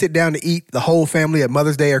when they sit down to eat, the whole family at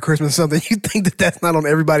Mother's Day or Christmas or something, you think that that's not on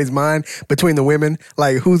everybody's mind between the women?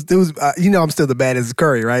 Like who's I'm still the baddest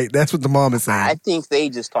Curry, right? That's what the mom is saying. I think they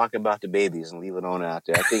just talk about the babies and leave it on out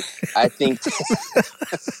there. I think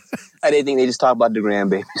I didn't think they just talk about the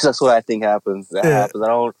grandbabies. That's what I think happens. Happens. I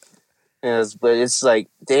don't. But it's like,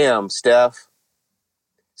 damn, Steph.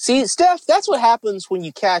 See, Steph, that's what happens when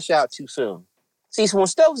you cash out too soon. See, so when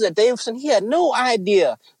Steph was at Davidson, he had no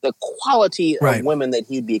idea the quality of women that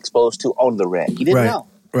he'd be exposed to on the reg. He didn't know.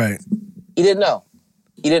 Right. He didn't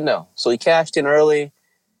know. So he cashed in early,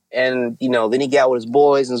 and, then he got with his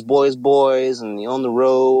boys and his boys, and he on the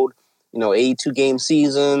road, 82-game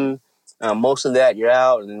season. Most of that, you're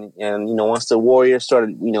out. And once the Warriors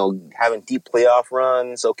started, having deep playoff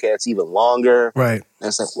runs, okay, it's even longer. Right. And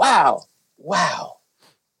it's like, wow.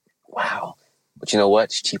 But you know what?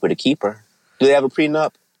 It's cheaper to keep her. Do they have a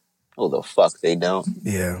prenup? Oh, the fuck they don't.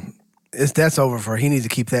 Yeah. That's over for her. He needs to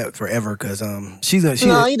keep that forever because she's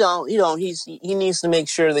No, he don't. He needs to make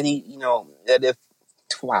sure that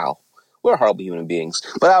we're horrible human beings.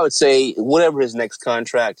 But I would say whatever his next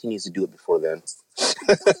contract, he needs to do it before then.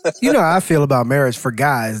 You know how I feel about marriage for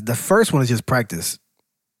guys. The first one is just practice.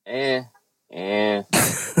 Well,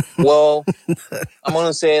 I'm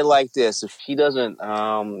gonna say it like this: if she doesn't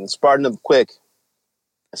spartan up quick,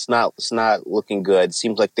 it's not looking good. It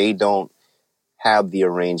seems like they don't have the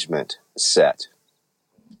arrangement set.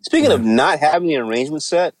 Speaking of not having the arrangement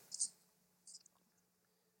set,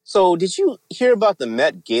 so did you hear about the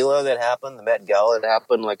Met Gala that happened? The Met Gala that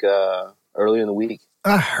happened earlier in the week.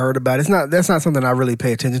 I heard about it. That's not something I really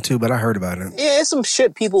pay attention to, but I heard about it. Yeah, it's some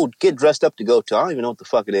shit people get dressed up to go to. I don't even know what the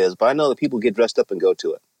fuck it is, but I know that people get dressed up and go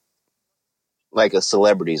to it. Like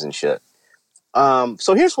celebrities and shit.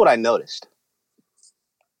 So here's what I noticed.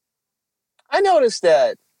 I noticed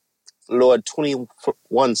that Lord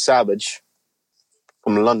 21 Savage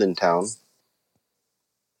from London Town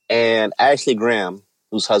and Ashley Graham,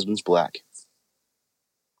 whose husband's black,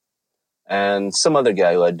 and some other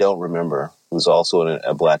guy who I don't remember, who's also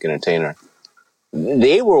a black entertainer,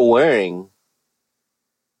 they were wearing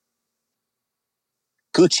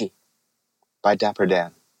Gucci by Dapper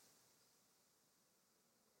Dan.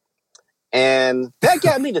 And that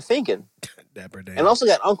got me to thinking. Dapper Dan. And also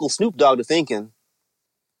got Uncle Snoop Dogg to thinking,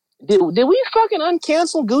 did we fucking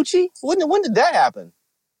uncancel Gucci? When did that happen?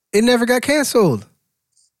 It never got canceled.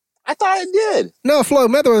 I thought it did. No,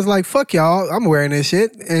 Floyd Mayweather was like, fuck y'all, I'm wearing this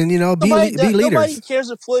shit. And, be leaders. Nobody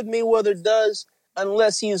cares if Floyd Mayweather does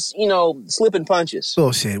unless he's, slipping punches.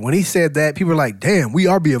 Bullshit. When he said that, people were like, damn, we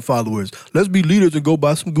are being followers. Let's be leaders and go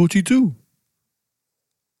buy some Gucci too.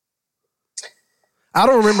 I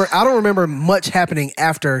don't remember much happening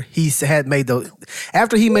after he made those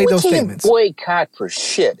statements. We can't boycott for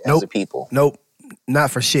shit as a people. Nope.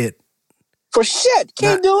 Not for shit. For shit.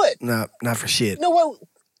 Can't do it. No, not for shit. You know what?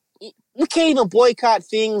 We can't even boycott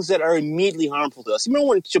things that are immediately harmful to us. You remember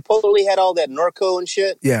when Chipotle had all that Norco and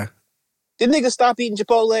shit? Yeah. Did niggas stop eating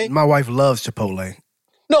Chipotle? My wife loves Chipotle.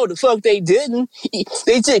 No, the fuck they didn't.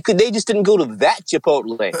 They just didn't go to that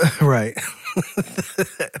Chipotle. Right.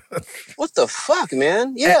 What the fuck,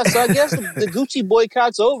 man? Yeah, so I guess the Gucci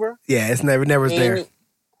boycott's over. Yeah, it's never was there.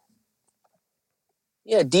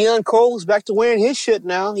 Yeah, Deion Cole is back to wearing his shit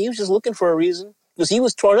now. He was just looking for a reason. Because he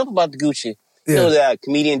was torn up about the Gucci. Yeah. You know that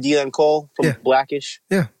comedian Deion Cole from Blackish?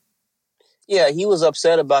 Yeah. Yeah, he was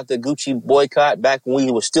upset about the Gucci boycott back when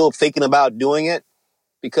he was still thinking about doing it.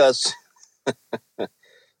 Because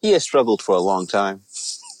he has struggled for a long time.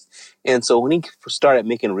 And so when he started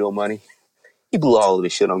making real money, he blew all of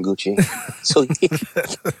his shit on Gucci. So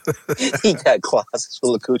he got closets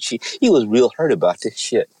full of Gucci. He was real hurt about this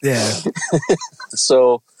shit. Yeah.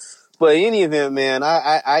 So, but in any event, man,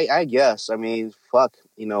 I guess, fuck,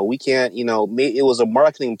 we can't, it was a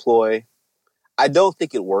marketing ploy. I don't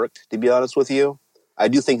think it worked, to be honest with you. I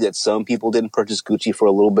do think that some people didn't purchase Gucci for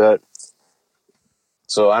a little bit.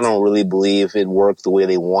 So I don't really believe it worked the way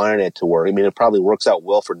they wanted it to work. It probably works out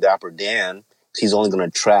well for Dapper Dan. He's only going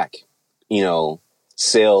to track,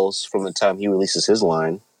 sales from the time he releases his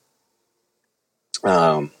line.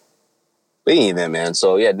 But in any event, man.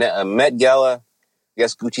 So yeah, Met Gala, I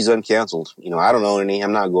guess Gucci's uncanceled. I don't know any.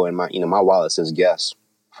 I'm not going. My wallet says guess.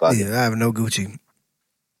 Fuck. Yeah, I have no Gucci.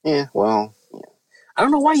 Yeah, well, I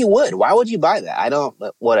don't know why you would. Why would you buy that? I don't.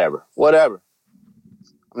 Whatever.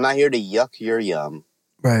 I'm not here to yuck your yum.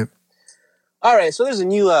 Right. All right. So there's a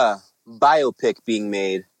new biopic being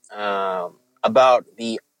made about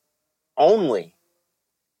the only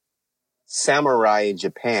samurai in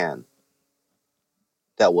Japan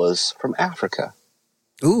that was from Africa.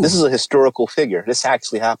 Ooh. This is a historical figure. This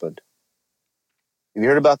actually happened. Have you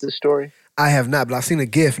heard about this story? I have not, but I've seen a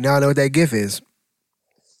GIF. Now I know what that GIF is.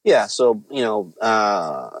 Yeah, so,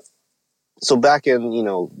 so back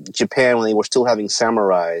in, Japan when they were still having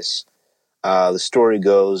samurais, the story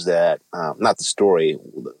goes that, not the story,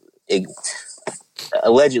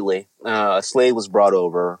 allegedly, a slave was brought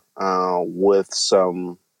over with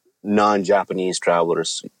some non-Japanese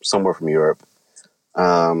travelers somewhere from Europe.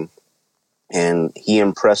 And he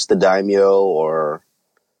impressed the daimyo or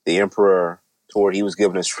the emperor to where he was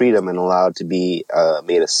given his freedom and allowed to be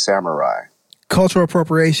made a samurai. Cultural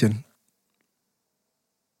appropriation.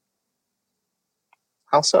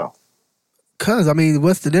 How so? Because, I mean,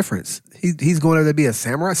 what's the difference? He's going over to be a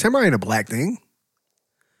samurai? Samurai ain't a black thing.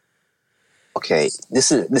 Okay,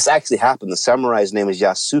 this actually happened. The samurai's name is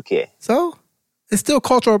Yasuke. So, it's still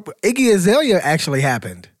cultural. Iggy Azalea actually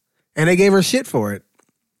happened. And they gave her shit for it.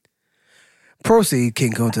 Proceed,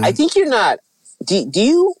 King Kunta. I think you're not... Do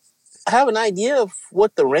you have an idea of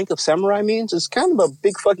what the rank of samurai means? It's kind of a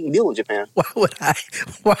big fucking deal in Japan. Why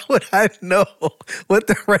would I know what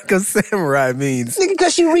the rank of samurai means? Nigga,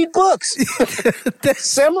 because you read books.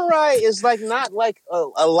 Samurai is not like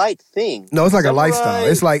a light thing. No, it's like samurai, a lifestyle.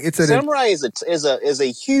 It's like it's samurai is a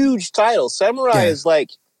huge title. Samurai is like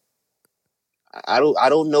I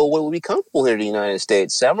don't know what would be comfortable here in the United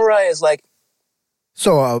States. Samurai is like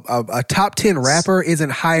so a top 10 rapper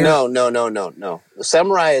isn't higher. No.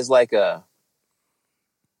 Samurai is like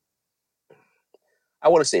I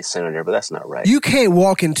want to say senator, but that's not right. You can't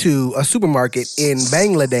walk into a supermarket in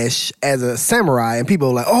Bangladesh as a samurai and people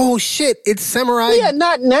are like, oh shit, it's Samurai. Yeah,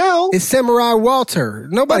 not now. It's Samurai Walter.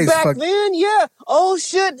 Nobody's but back then, yeah. Oh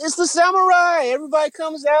shit, it's the samurai. Everybody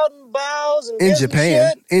comes out and bows and in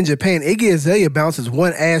Japan. Iggy Azalea bounces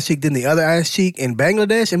one ass cheek, then the other ass cheek in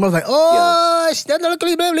Bangladesh, and was like, oh,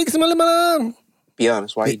 be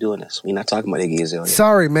honest, why are you doing this? We're not talking about Iggy Azalea.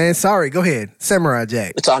 Sorry, man. Sorry. Go ahead. Samurai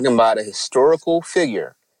Jack. We're talking about a historical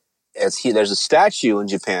figure. There's a statue in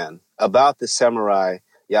Japan about the samurai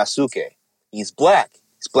Yasuke. He's black.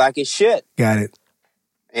 He's black as shit. Got it.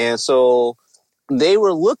 And so they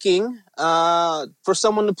were looking for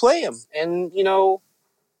someone to play him. And,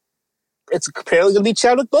 it's apparently going to be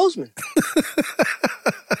Chadwick Boseman.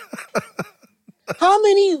 How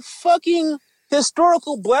many fucking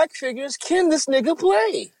historical black figures can this nigga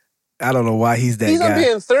play? I don't know why he's that guy. He's done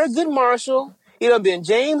been Thurgood Marshall. He done been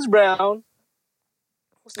James Brown.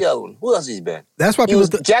 What's the other one? Who else he's been? That's why people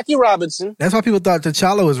Jackie Robinson. That's why people thought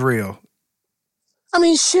T'Challa was real. I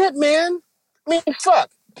mean, shit, man. I mean, fuck.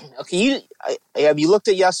 Okay, have you looked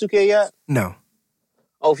at Yasuke yet? No.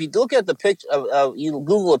 Oh, if you look at the picture, you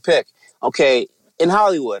Google a pic. Okay, in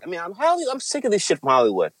Hollywood. I mean, I'm sick of this shit from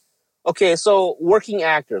Hollywood. Okay, so working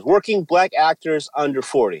black actors under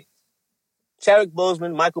 40. Chadwick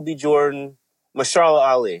Boseman, Michael B. Jordan, Mahershala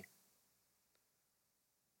Ali.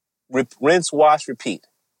 Rinse, wash, repeat.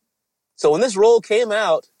 So when this role came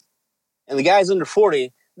out, and the guy's under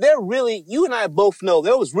 40, you and I both know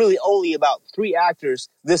there was really only about 3 actors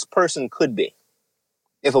this person could be.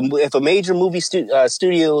 If a major movie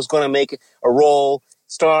studio is going to make a role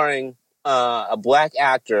starring a black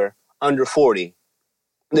actor under 40,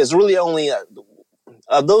 there's really only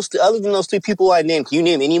other than those 3 people I named. Can you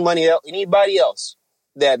name anybody else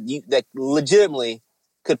that legitimately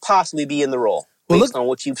could possibly be in the role based on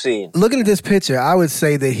what you've seen? Looking at this picture, I would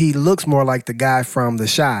say that he looks more like the guy from The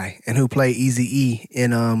Chi and who played Eazy-E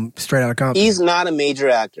in Straight Outta Compton. He's not a major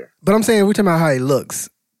actor, but I'm saying we're talking about how he looks.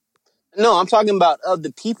 No, I'm talking about of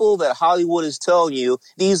the people that Hollywood is telling you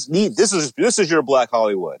this is your black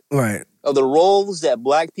Hollywood, right? Of the roles that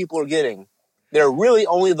black people are getting. There are really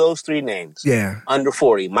only those 3 names. Yeah. Under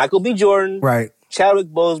 40. Michael B. Jordan. Right. Chadwick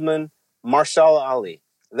Boseman. Mahershala Ali.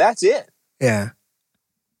 That's it. Yeah.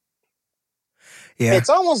 Yeah. It's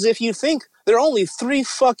almost as if you think there are only 3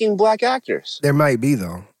 fucking black actors. There might be,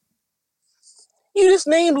 though. You just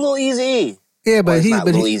named Lil Eazy-E. Yeah, but not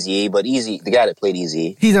Lil Eazy-E, but the guy that played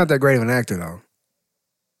Eazy-E. He's not that great of an actor, though.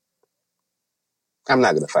 I'm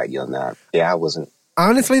not going to fight you on that. Yeah, I wasn't.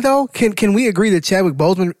 Honestly, though, can we agree that Chadwick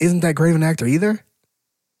Boseman isn't that great of an actor either?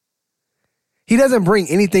 He doesn't bring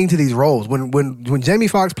anything to these roles. When Jamie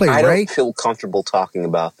Foxx played Ray, I don't feel comfortable talking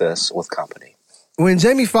about this with company. When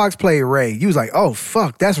Jamie Foxx played Ray, you was like, "Oh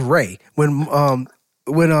fuck, that's Ray." When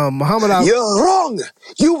Muhammad Ali, you're wrong.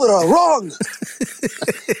 You were wrong.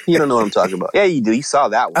 You don't know what I'm talking about. Yeah, you do. You saw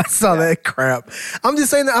that one. I saw that crap. I'm just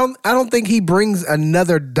saying that I don't think he brings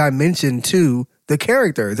another dimension to the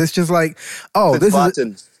characters. It's just like, oh,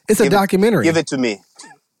 it's a documentary. Give it to me.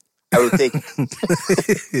 I will take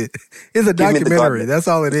it. It's a documentary. That's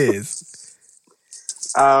all it is.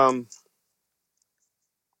 Um,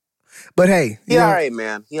 But hey, he all right,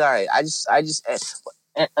 man. He all right.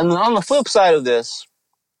 And on the flip side of this,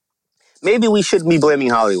 maybe we shouldn't be blaming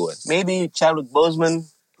Hollywood. Maybe Chadwick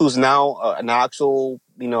Boseman, who's now an actual,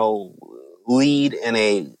 lead in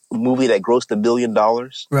a movie that grossed $1 billion,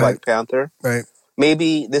 right, Black Panther. right.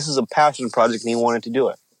 Maybe this is a passion project and he wanted to do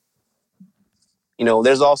it.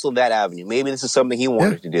 There's also that avenue. Maybe this is something he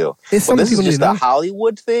wanted to do. But this is just a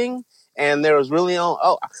Hollywood thing, and there was really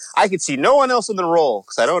I could see no one else in the role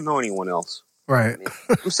because I don't know anyone else. Right.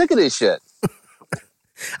 I'm sick of this shit.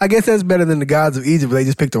 I guess that's better than the Gods of Egypt. They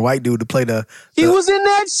just picked a white dude to play the... He was in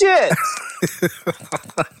that shit.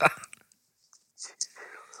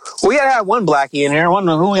 We gotta have one blackie in here.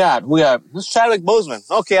 Who we got? This is Chadwick Boseman.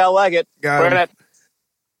 Okay, I like it.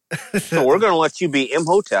 So we're gonna let you be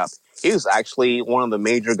Imhotep. He was actually one of the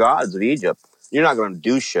major gods of Egypt. You're not gonna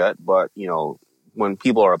do shit, but when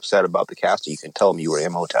people are upset about the casting, you can tell them you were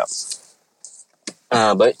Imhotep.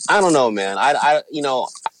 But I don't know, man.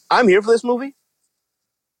 I'm here for this movie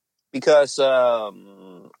because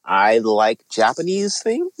I like Japanese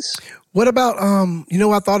things. What about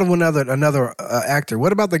I thought of another actor.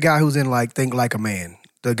 What about the guy who's in Think Like a Man?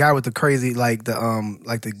 The guy with the crazy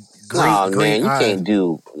the green you can't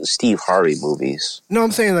do Steve Harvey movies. No,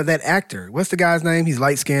 I'm saying that actor. What's the guy's name? He's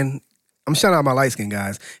light skinned. I'm shouting out my light skinned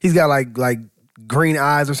guys. He's got like green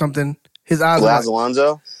eyes or something. His eyes Laz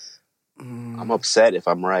Alonso? I'm upset if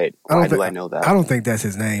I'm right. Why do I know that? I don't think that's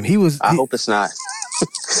his name. I hope it's not.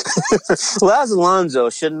 Laz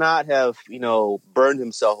Alonso should not have, burned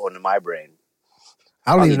himself onto my brain.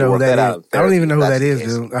 I don't even know who that is. I don't even know who that is,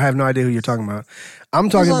 dude. I have no idea who you're talking about. I'm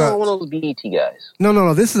talking about one of the BET guys.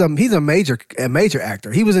 No. He's a major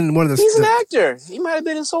actor. He was in one of the. He's an actor. He might have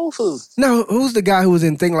been in Soul Food. No, who's the guy who was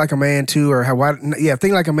in Think Like a Man 2 or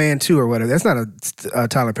Think Like a Man 2 or whatever. That's not a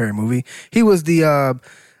Tyler Perry movie. He was the.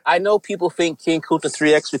 I know people think King Kunta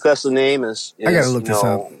 3X because the name is I gotta look this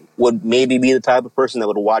up. Would maybe be the type of person that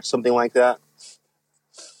would watch something like that.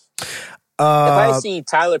 If I see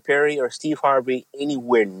Tyler Perry or Steve Harvey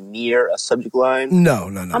anywhere near a subject line, no,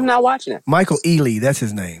 I'm not watching it. Michael Ealy, that's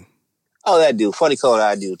his name. Oh, that dude, funny color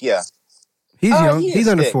eyed dude, yeah. He's young. He's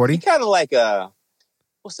under 40. He's kind of like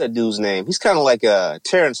what's that dude's name? He's kind of like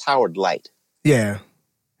Terrence Howard Light. Yeah,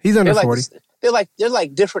 he's under 40. They're like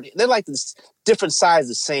different. They're like this different size of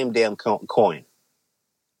the same damn coin.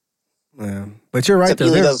 Yeah, but you're right. Except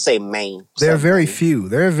Ealy doesn't say Maine. There are very few.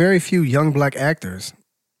 There are very few young black actors.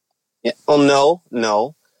 Yeah. Well,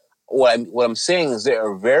 no. What I'm saying is there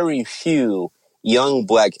are very few young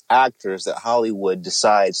black actors that Hollywood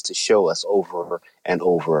decides to show us over and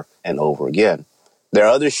over and over again. There are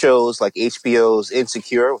other shows like HBO's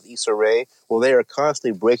Insecure with Issa Rae, where they are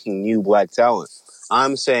constantly breaking new black talent.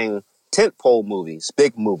 I'm saying tentpole movies,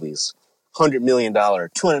 big movies, $100 million,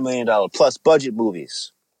 $200 million plus budget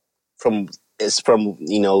movies from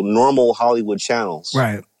normal Hollywood channels,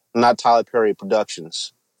 right? Not Tyler Perry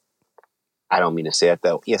Productions. I don't mean to say it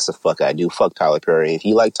though. Yes, the fuck I do. Fuck Tyler Perry. If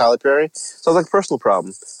you like Tyler Perry, sounds like a personal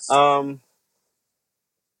problem.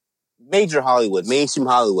 Major Hollywood, mainstream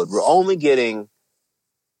Hollywood. We're only getting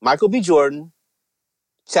Michael B. Jordan,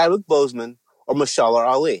 Chadwick Boseman, or Mahershala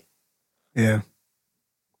Ali. Yeah,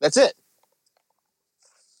 that's it.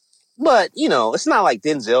 But it's not like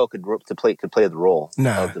Denzel could play the role.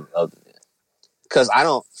 No, because I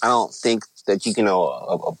don't think that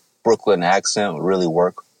a Brooklyn accent would really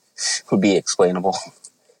work. Would be explainable.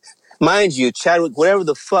 Mind you, Chadwick, whatever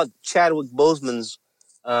the fuck Chadwick Boseman's,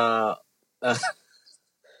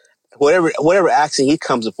 whatever accent he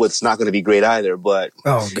comes up with, it's not going to be great either. But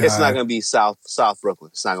it's not going to be South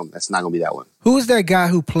Brooklyn. That's not going to be that one. Who was that guy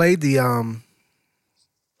who played the?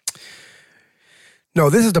 No,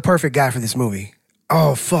 this is the perfect guy for this movie.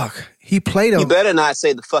 Oh fuck, he played. You better not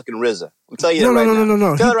say the fucking RZA. I'm telling you that right now.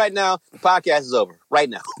 No. Tell it right now. The podcast is over right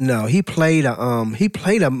now. No, he played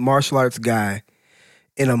a martial arts guy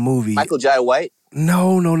in a movie. Michael Jai White?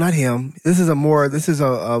 No, not him. This is a more. They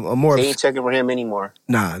ain't checking for him anymore.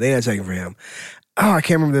 Nah, they ain't checking for him. Oh, I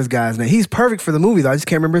can't remember this guy's name. He's perfect for the movie though. I just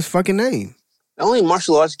can't remember his fucking name. The only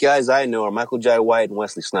martial arts guys I know are Michael Jai White and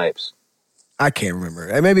Wesley Snipes. I can't remember.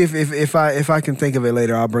 And maybe if I can think of it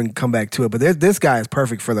later, I'll come back to it. But this guy is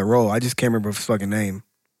perfect for the role. I just can't remember his fucking name.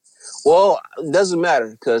 Well, it doesn't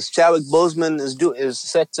matter because Chadwick Boseman is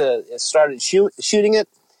set to started shooting it.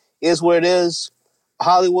 Is where it is.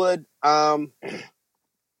 Hollywood.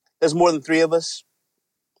 There's more than 3 of us.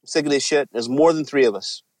 I'm sick of this shit. There's more than 3 of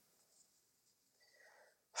us.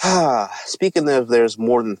 Speaking of, there's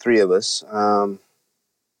more than 3 of us.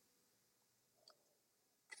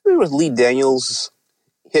 Remember Lee Daniels'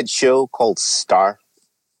 hit show called Star?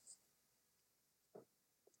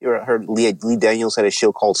 You ever heard Lee Daniels had a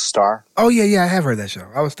show called Star? Oh, yeah, I have heard that show.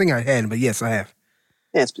 I was thinking I hadn't, but yes, I have.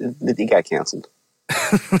 Yeah, it got canceled.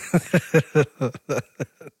 I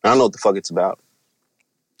don't know what the fuck it's about.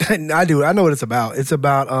 I do. I know what it's about. It's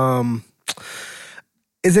about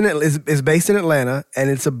it's based in Atlanta, and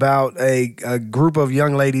it's about a group of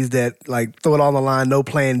young ladies that like throw it all on the line, no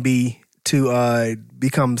plan B, to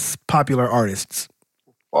become popular artists.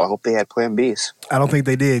 Well, I hope they had plan Bs. I don't think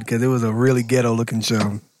they did because it was a really ghetto looking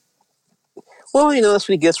show. Well, that's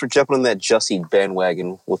what he gets for jumping on that Jussie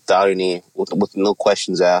bandwagon with no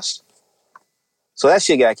questions asked. So that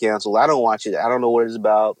shit got canceled. I don't watch it. I don't know what it's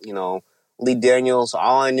about. Lee Daniels,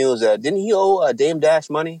 all I knew is that, didn't he owe Dame Dash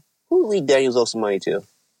money? Who did Lee Daniels owe some money to?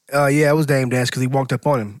 Yeah, it was Dame Dash because he walked up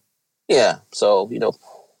on him. Yeah, so,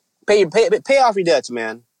 pay off your debts,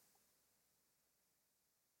 man.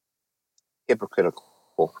 Hypocritical.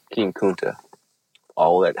 King Kunta.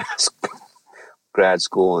 All that grad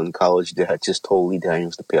school and college debt just told Lee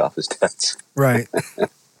Daniels to pay off his debts. Right.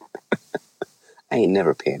 I ain't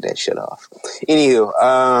never paying that shit off.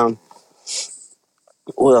 Anywho,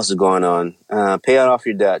 what else is going on? Pay off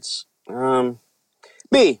your debts.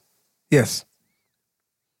 B. Yes.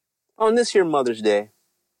 On this here Mother's Day,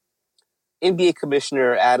 NBA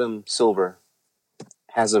Commissioner Adam Silver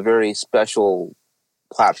has a very special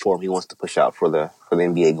platform he wants to push out for the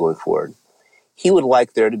NBA going forward. He would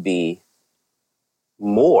like there to be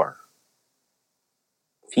more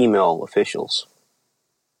female officials.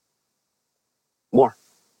 More.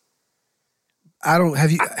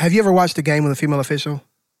 Have you ever watched a game with a female official?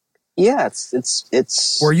 Yeah,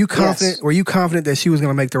 it's. Were you confident? Yes. Were you confident that she was going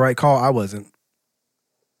to make the right call? I wasn't.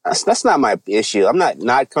 That's not my issue. I'm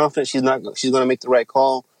not confident she's going to make the right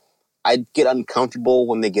call. I get uncomfortable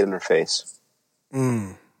when they get in her face.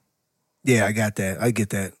 Yeah, I got that. I get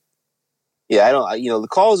that. Yeah, I don't. The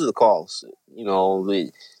calls are the calls.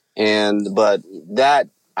 But that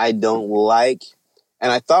I don't like.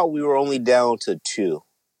 And I thought we were only down to 2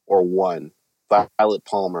 or 1. Violet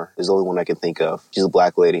Palmer is the only one I can think of. She's a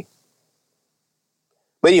black lady.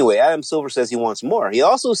 But anyway, Adam Silver says he wants more. He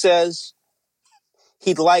also says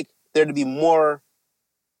he'd like there to be more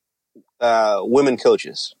women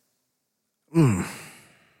coaches. You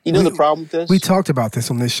know the problem with this? We talked about this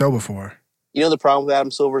on this show before. You know the problem with Adam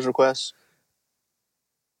Silver's request?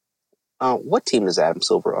 What team does Adam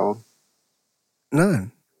Silver own?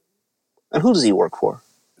 None. And who does he work for?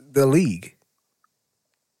 The league.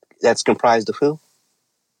 That's comprised of who?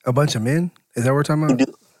 A bunch of men? Is that what we're talking about?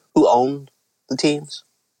 Who own the teams?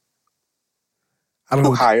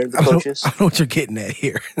 Who hired the coaches? I don't know what you're getting at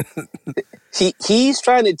here. He's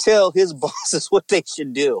trying to tell his bosses what they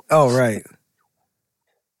should do. Oh, right.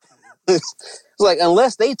 It's like,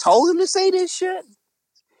 unless they told him to say this shit,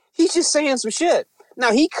 he's just saying some shit.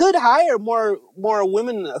 Now, he could hire more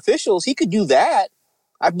women officials. He could do that.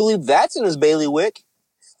 I believe that's in his bailiwick.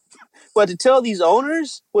 But to tell these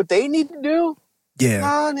owners what they need to do, yeah,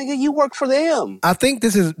 nah, nigga, you work for them. I think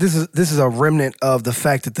this is a remnant of the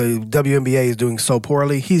fact that the WNBA is doing so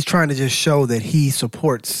poorly. He's trying to just show that he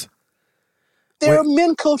supports. There are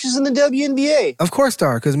men coaches in the WNBA. Of course there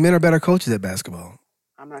are, because men are better coaches at basketball.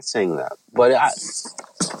 I'm not saying that, but I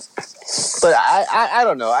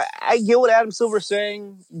don't know. I get what Adam Silver's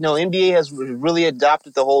saying. NBA has really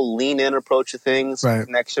adopted the whole lean-in approach to things, right, in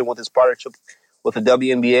connection with his partnership with the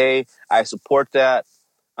WNBA. I support that.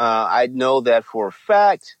 I know that for a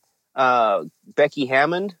fact. Becky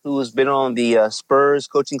Hammond, who has been on the Spurs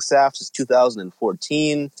coaching staff since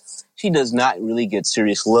 2014, she does not really get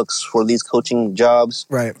serious looks for these coaching jobs.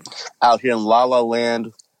 Right. Out here in La La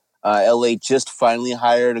Land, LA just finally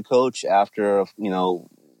hired a coach after, failing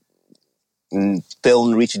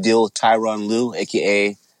to reach a deal with Tyronn Lue,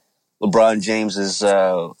 a.k.a. LeBron James's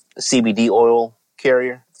CBD oil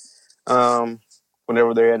carrier.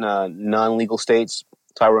 Whenever they're in non-legal states,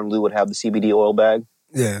 Tyronn Lue would have the CBD oil bag.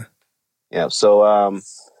 Yeah. Yeah, so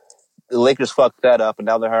the Lakers fucked that up, and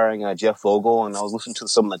now they're hiring Jeff Vogel, and I was listening to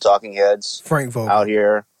some of the talking heads Frank Vogel out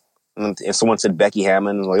here, and someone said Becky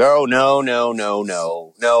Hammond, like, oh, no,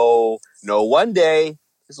 one day,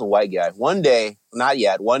 this is a white guy, one day, not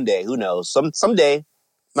yet, one day, who knows, someday,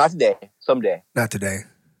 not today, someday. Not today.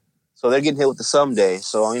 So they're getting hit with the someday,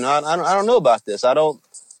 so, I don't know about this. I don't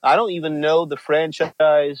even know the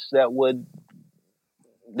franchise that would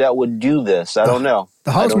do this. I don't know.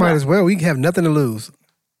 The Hawks might as well. We have nothing to lose.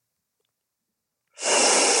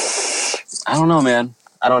 I don't know, man.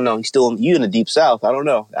 I don't know. You in the deep south. I don't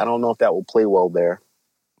know. I don't know if that will play well there.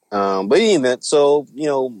 But in any event, so,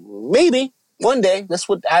 maybe one day, that's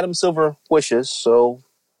what Adam Silver wishes. So,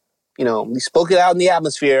 he spoke it out in the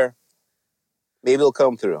atmosphere. Maybe he'll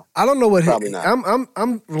come through. I don't know what Probably not.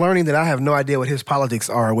 I'm learning that I have no idea what his politics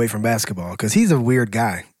are away from basketball because he's a weird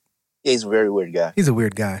guy. Yeah, he's a very weird guy. He's a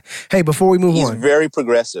weird guy. Hey, before we move He's on, very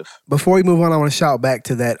progressive. Before we move on, I want to shout back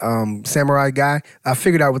to that samurai guy. I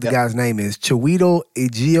figured out what the guy's name is. Chiwetel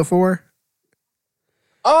Ejiofor.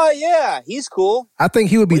 Oh, yeah. He's cool. I think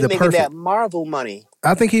he would be He's the making perfect. that Marvel money.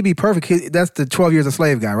 I think he'd be perfect. That's the 12 Years a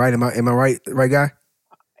Slave guy, right? Am I right guy?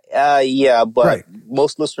 Yeah, but Right.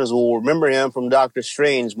 most listeners will remember him from Doctor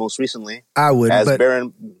Strange most recently I wouldn't, as but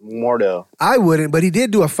Baron Mordo. I wouldn't. But he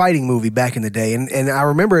did do a fighting movie back in the day, and I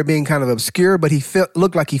remember it being kind of obscure, but he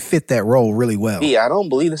looked like he fit that role really well. Yeah, I don't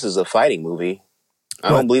believe this is a fighting movie. I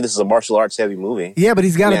don't believe this is a martial arts heavy movie. Yeah, but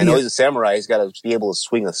he's got to I be. know he's a samurai. He's got to be able to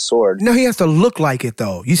swing a sword. No, he has to look like it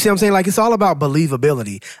though. You see what I'm saying? Like it's all about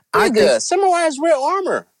believability. Samurais wear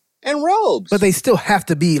armor and robes. But they still have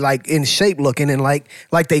to be like in shape looking and like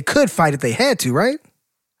they could fight if they had to, right?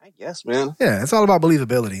 I guess, man. Yeah, it's all about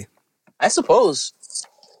believability. I suppose.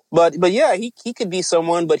 But yeah, he could be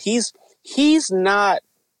someone, but he's not.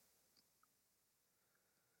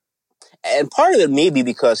 And part of it may be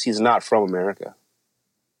because he's not from America.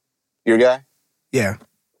 Your guy? Yeah.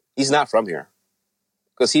 He's not from here.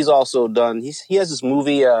 Because he's also done, he has this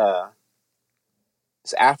movie,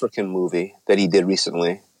 this African movie that he did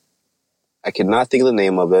recently. I cannot think of the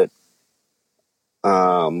name of it.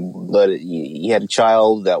 But he had a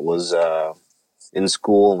child that was in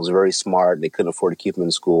school and was very smart. They couldn't afford to keep him in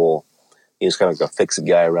school. He was kind of like a fix-it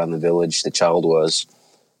guy around the village, the child was.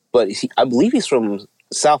 But I believe he's from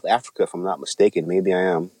South Africa, if I'm not mistaken. Maybe I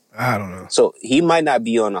am. I don't know. So he might not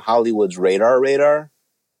be on Hollywood's radar.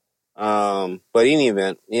 But in any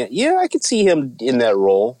event, yeah, I could see him in that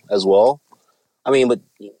role as well. I mean, but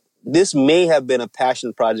this may have been a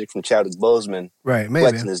passion project from Chadwick Boseman. Right, maybe.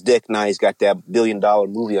 Flexing his dick. Now he's got that $1 billion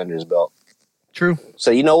movie under his belt. True.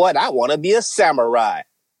 So you know what? I want to be a samurai.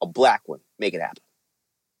 A black one. Make it happen.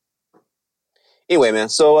 Anyway, man.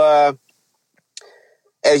 So,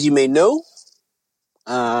 as you may know,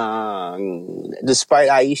 despite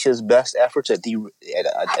Aisha's best efforts at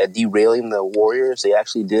derailing the Warriors, they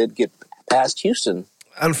actually did get past Houston.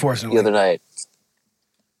 Unfortunately. The other night.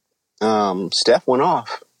 Steph went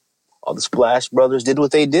off. All the Splash Brothers did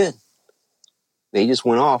what they did. They just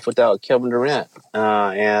went off without Kevin Durant.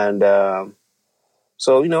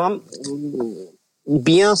 So,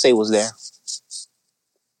 Beyonce was there.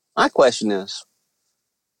 My question is,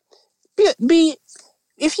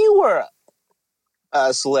 if you were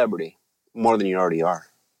a celebrity, more than you already are,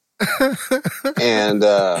 and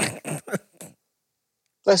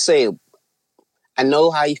let's say, I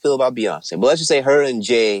know how you feel about Beyonce, but let's just say her and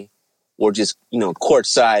Jay were just,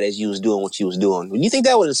 courtside as you was doing what you was doing. Would you think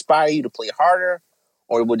that would inspire you to play harder,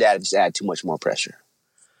 or would that just add too much more pressure?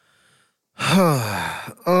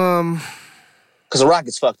 Because the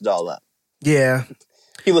Rockets fucked it all up. Yeah.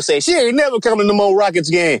 People say, she ain't never coming to more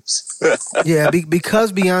Rockets games. Yeah,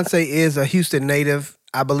 because Beyonce is a Houston native,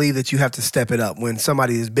 I believe that you have to step it up when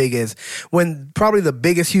somebody as big as, when probably the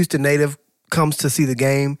biggest Houston native comes to see the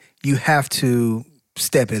game, you have to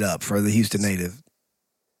step it up for the Houston native.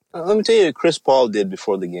 Let me tell you what Chris Paul did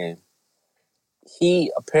before the game.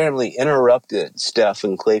 He apparently interrupted Steph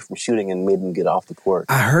and Klay from shooting and made them get off the court.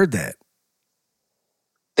 I heard that.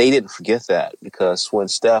 They didn't forget that because when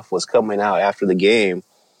Steph was coming out after the game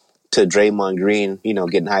to Draymond Green,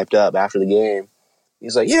 getting hyped up after the game,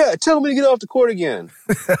 he's like, yeah, tell me to get off the court again.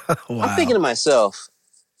 Wow. I'm thinking to myself,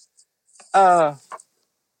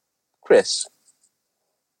 Chris,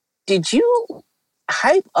 did you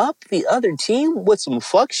hype up the other team with some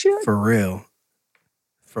fuck shit? For real.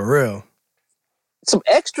 Some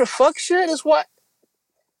extra fuck shit is what?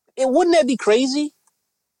 Wouldn't that be crazy?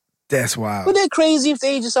 That's wild. Wouldn't that crazy if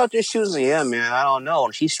they just out there shooting? Yeah, man, I don't know.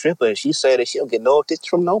 And she's stripping. She said that she don't get no attention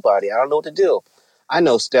from nobody. I don't know what to do. I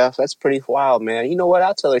know, Steph. That's pretty wild, man. You know what?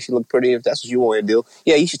 I'll tell her she look pretty if that's what you want to do.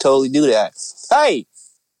 Yeah, you should totally do that. Hey!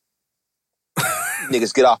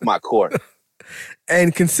 Niggas, get off my court.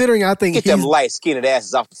 And considering I think Get them light-skinned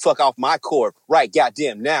asses off my court right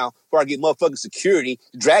goddamn now before I get motherfucking security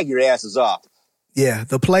to drag your asses off. Yeah,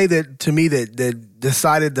 the play that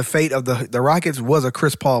decided the fate of the Rockets was a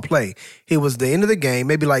Chris Paul play. It was the end of the game,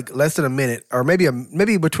 maybe like less than a minute, or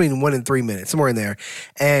maybe between 1 and 3 minutes, somewhere in there.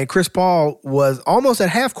 And Chris Paul was almost at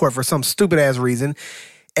half court for some stupid ass reason.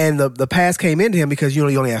 And the pass came into him because you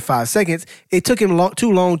only have 5 seconds. It took him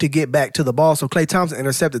too long to get back to the ball, so Klay Thompson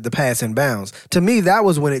intercepted the pass in bounds. To me, that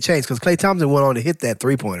was when it changed because Klay Thompson went on to hit that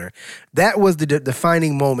three-pointer. That was the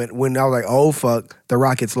defining moment when I was like, oh, fuck, the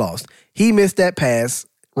Rockets lost. He missed that pass.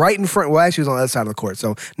 right in front. Well, actually, it was on the other side of the court,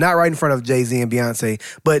 so not right in front of Jay-Z and Beyonce,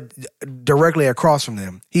 but directly across from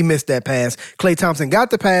them. He missed that pass. Klay Thompson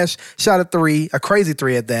got the pass, shot a three, a crazy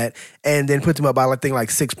three at that, and then put them up by I think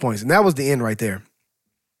like 6 points, and that was the end right there.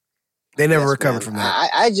 They never recovered from that.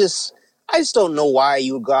 I just don't know why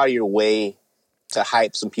you would go out of your way to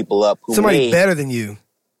hype some people up who Somebody better than you,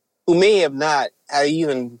 who may have not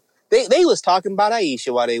even they was talking about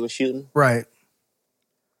Aisha while they was shooting. Right?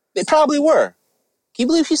 They probably were. Can you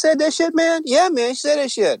believe she said that shit, man? Yeah, man, she said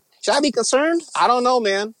that shit. Should I be concerned? I don't know,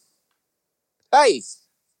 man. Hey,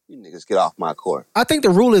 you niggas get off my court. I think the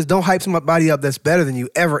rule is don't hype somebody up that's better than you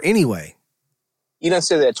ever anyway. You done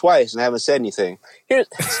said that twice and I haven't said anything.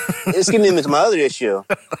 Let's get into my other issue.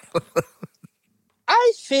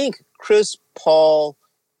 I think Chris Paul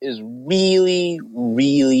is really,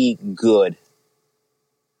 really good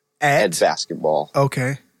at basketball.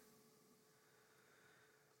 Okay.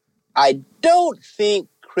 I don't think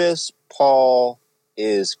Chris Paul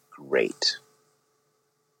is great.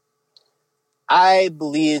 I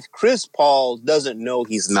believe Chris Paul doesn't know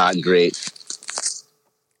he's not great.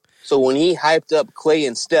 So when he hyped up Klay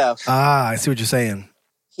and Steph, I see what you're saying.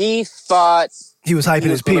 He thought he was hyping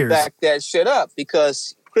his peers. Back that shit up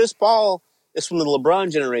because Chris Paul is from the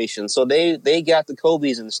LeBron generation, so they got the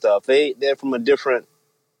Kobe's and stuff. They're from a different,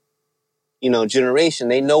 generation.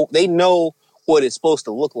 They know what it's supposed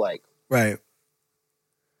to look like. Right.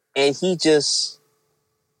 And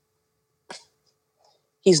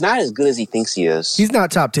he's not as good as he thinks he is. He's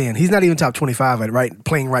not top 10. He's not even top 25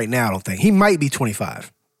 playing right now, I don't think. He might be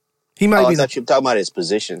 25. He might be. I thought you were talking about his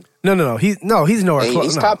position. No. He's nowhere close.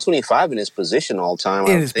 He's top 25 in his position all time.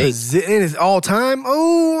 In his all time?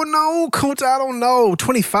 Oh no, Coach, I don't know.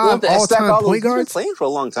 25 all time point guards. He's been playing for a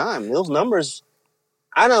long time. Those numbers,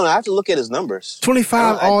 I don't know. I have to look at his numbers.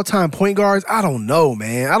 25 all time point guards. I don't know,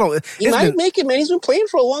 man. He might make it, man. He's been playing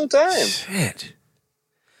for a long time. Shit.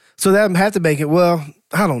 So that have to make it. Well,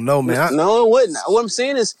 I don't know, man. No, it wouldn't. What I'm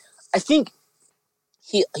saying is, I think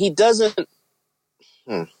he doesn't.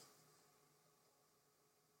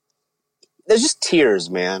 There's just tiers,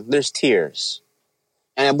 man. There's tiers.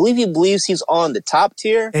 And I believe he believes he's on the top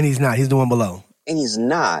tier. And he's not. He's the one below. And he's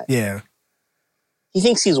not. Yeah. He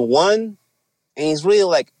thinks he's one, and he's really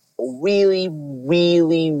like really,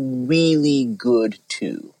 really, really good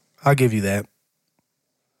two. I'll give you that.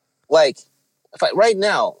 Like, right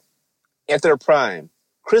now, at their prime,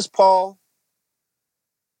 Chris Paul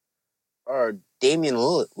or Damian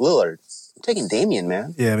Lillard. I'm taking Damian,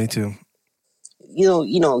 man. Yeah, me too.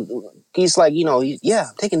 He's like, I'm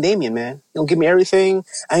taking Damian, man. He'll give me everything,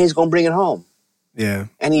 and he's going to bring it home. Yeah.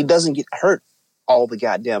 And he doesn't get hurt all the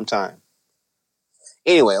goddamn time.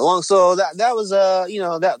 Anyway, so that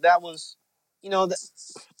was,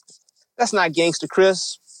 that's not gangster,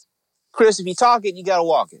 Chris. Chris, if you talk it, you got to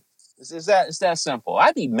walk it. It's that simple.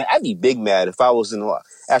 I'd be big mad if I was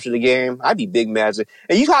after the game. I'd be big mad.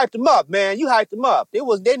 And you hyped him up, man. You hyped him up. They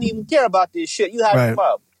didn't even care about this shit. You hyped him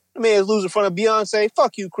up. The man's losing in front of Beyonce.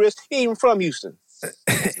 Fuck you, Chris. He ain't even from Houston.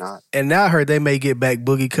 It's not. And now I heard they may get back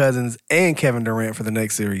Boogie Cousins and Kevin Durant for the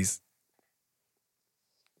next series.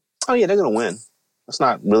 Oh yeah, they're gonna win. That's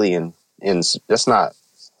not really that's not.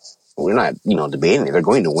 We're not debating it. They're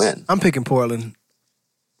going to win. I'm picking Portland.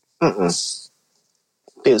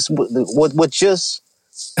 It's what just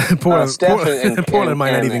Portland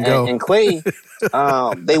might not even go. And Klay,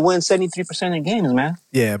 they win 73% of games, man.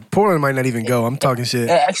 Yeah, Portland might not even go. I'm talking shit.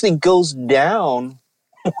 It actually goes down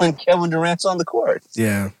when Kevin Durant's on the court.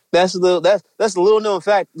 Yeah, that's the little known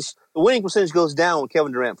fact. The winning percentage goes down when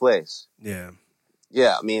Kevin Durant plays. Yeah.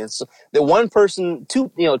 Yeah, I mean, so the one person,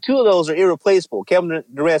 two of those are irreplaceable. Kevin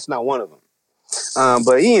Durant's not one of them.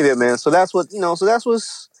 But any of it, man. So that's what So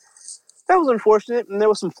that was unfortunate, and there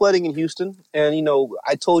was some flooding in Houston. And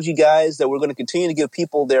I told you guys that we're going to continue to give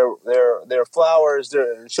people their flowers,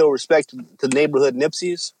 show respect to the neighborhood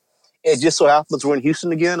Nipseys. It just so happens we're in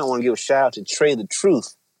Houston again. I want to give a shout out to Trey the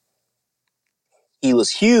Truth. He was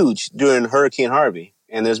huge during Hurricane Harvey,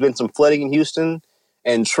 and there's been some flooding in Houston.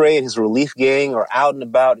 And Trey and his relief gang are out and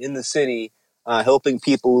about in the city, helping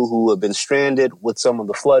people who have been stranded with some of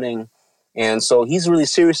the flooding. And so he's really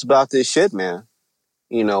serious about this shit, man.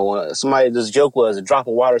 This joke was a drop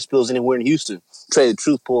of water spills anywhere in Houston, Trey the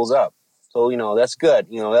Truth pulls up. So, that's good.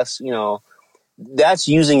 That's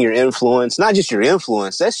using your influence, not just your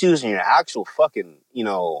influence, that's using your actual fucking,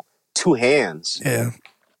 two hands. Yeah.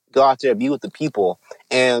 Go out there, be with the people.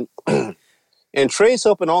 And Trey's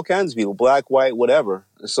helping all kinds of people, black, white, whatever.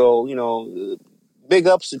 So, big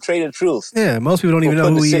ups to Trey the Truth. Yeah, most people don't even know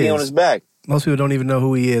who he is. Putting the city on his back. Most people don't even know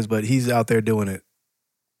who he is, but he's out there doing it.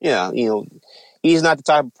 Yeah, he's not the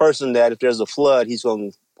type of person that if there's a flood, he's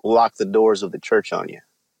going to lock the doors of the church on you.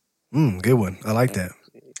 Good one. I like that.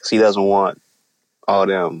 Because he doesn't want all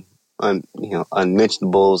them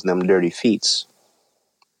unmentionables and them dirty feets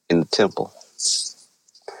in the temple.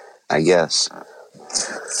 I guess.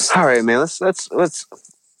 All right, man. Let's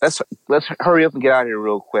hurry up and get out of here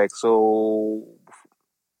real quick. So,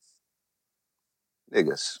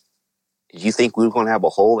 niggas, did you think we were gonna have a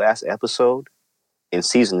whole ass episode in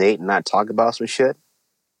season 8 and not talk about some shit?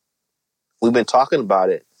 We've been talking about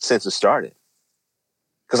it since it started.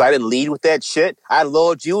 Because I didn't lead with that shit. I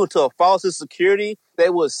lured you into a false security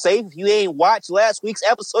that was safe if you ain't watched last week's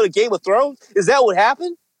episode of Game of Thrones. Is that what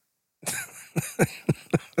happened?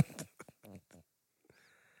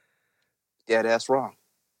 Yeah, that's wrong.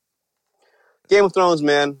 Game of Thrones,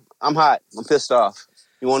 man. I'm hot. I'm pissed off.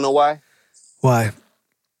 You want to know why? Why?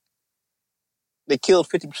 They killed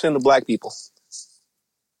 50% of black people.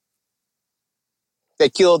 They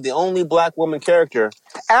killed the only black woman character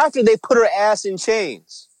after they put her ass in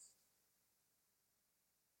chains.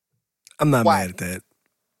 I'm not mad at that.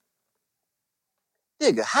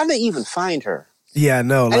 Nigga, how did they even find her? Yeah, I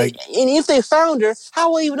know. And if they found her, how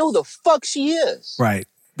will they even know who the fuck she is? Right.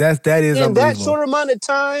 That is in unbelievable. that short amount of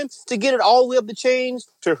time to get it all the way up the chains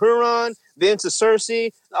to Huron, then to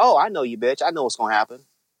Cersei. Oh, I know you, bitch. I know what's going to happen.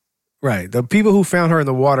 Right. The people who found her in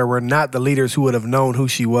the water were not the leaders who would have known who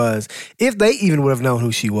she was, if they even would have known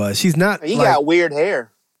who she was. She's not. You got weird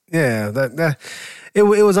hair. Yeah, it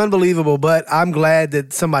was unbelievable. But I'm glad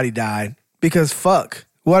that somebody died because fuck,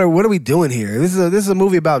 what are we doing here? This is a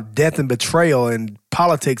movie about death and betrayal and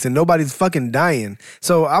politics, and nobody's fucking dying.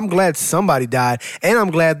 So I'm glad somebody died, and I'm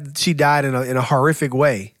glad she died in a horrific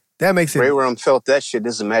way. That makes it. Ray Rum felt that shit.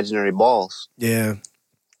 This is imaginary balls. Yeah.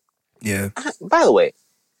 By the way.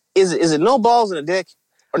 Is it no balls and a dick,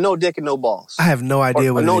 or no dick and no balls? I have no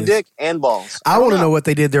idea what it is. No dick and balls. I want to know what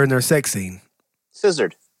they did during their sex scene.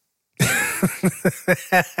 Scissored.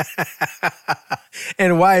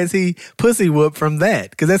 And why is he pussy whooped from that?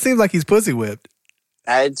 Because that seems like he's pussy whipped.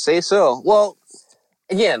 I'd say so. Well,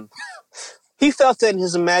 again, he felt that in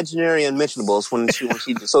his imaginary unmentionables when she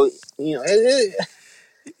did. So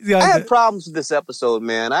I had problems with this episode,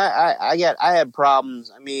 man. I had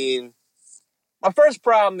problems. I mean. My first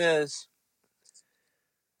problem is,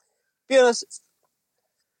 be honest,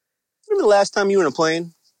 remember the last time you were in a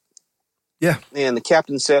plane? Yeah. And the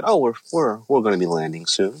captain said, "Oh, we're going to be landing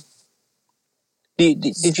soon."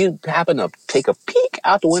 Did you happen to take a peek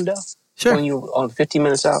out the window? Sure. When you were on 15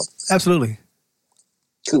 minutes out? Absolutely.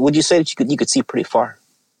 Would you say that you could see pretty far?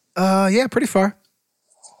 Yeah, pretty far.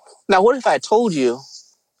 Now, what if I told you,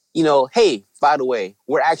 hey, by the way,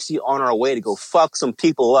 we're actually on our way to go fuck some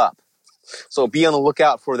people up. So be on the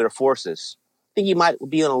lookout for their forces. I think you might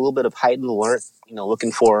be on a little bit of heightened alert,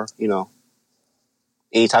 looking for,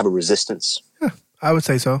 any type of resistance. Yeah, I would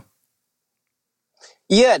say so.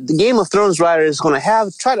 Yeah, the Game of Thrones writer is going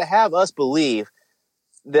to try to have us believe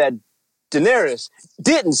that Daenerys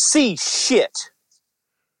didn't see shit.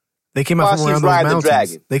 They came out from around those mountains.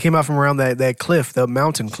 Dragon. They came out from around that cliff, the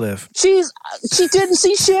mountain cliff. She didn't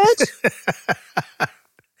see shit.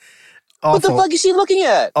 Awful. What the fuck is she looking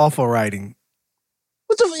at? Awful writing.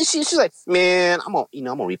 What the? She's like, man, I'm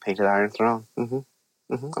gonna repaint the Iron Throne. I'm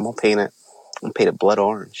gonna paint it. I'm gonna paint it blood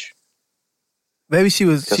orange. Maybe she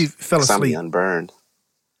fell asleep. Unburned.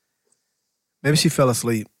 Maybe she fell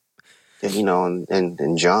asleep.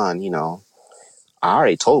 And John, I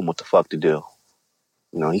already told him what the fuck to do.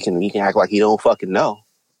 He can act like he don't fucking know.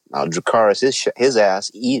 I'll Dracarys his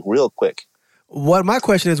ass eat real quick. What my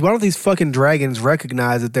question is, why don't these fucking dragons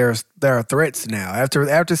recognize that there are threats now?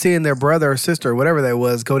 After seeing their brother or sister, or whatever that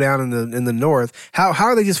was, go down in the north, how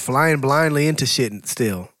are they just flying blindly into shit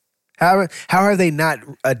still? How have they not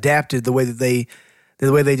adapted the way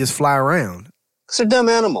they just fly around? Because they're dumb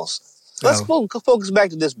animals. Let's focus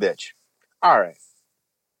back to this bitch. All right.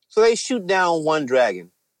 So they shoot down one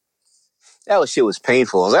dragon. That shit was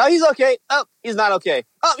painful. I was like, oh, he's okay. Oh, he's not okay.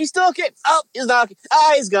 Oh, he's still okay. Oh, he's not okay.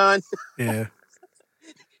 Ah, he's gone. Yeah.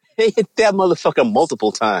 They hit that motherfucker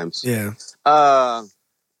multiple times. Yeah.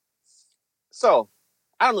 So,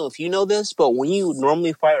 I don't know if you know this, but when you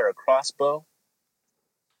normally fire a crossbow,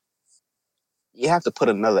 you have to put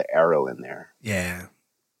another arrow in there. Yeah.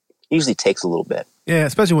 Usually takes a little bit. Yeah,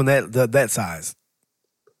 especially when that size.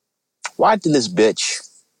 Why did this bitch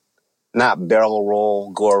not barrel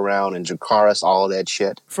roll, go around, and Dracarys all that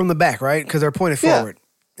shit? From the back, right? Because they're pointed forward.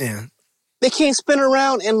 Yeah. They can't spin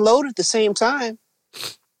around and load at the same time.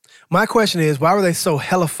 My question is, why were they so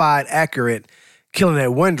hellified accurate killing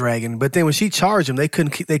that one dragon, but then when she charged them, they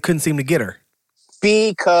couldn't seem to get her?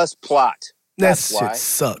 Because plot. That's That shit why.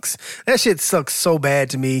 sucks. That shit sucks so bad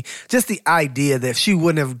to me. Just the idea that she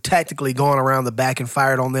wouldn't have tactically gone around the back and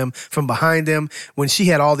fired on them from behind them when she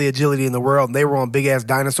had all the agility in the world and they were on big ass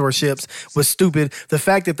dinosaur ships was stupid. The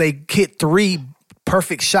fact that they hit 3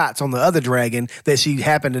 perfect shots on the other dragon that she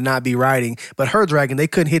happened to not be riding, but her dragon, they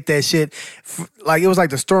couldn't hit that shit. Like it was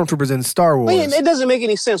like the stormtroopers in Star Wars. I mean, it doesn't make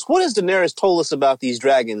any sense. What has Daenerys told us about these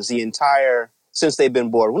dragons the entire since they've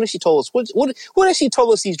been born? When has she told us? What has she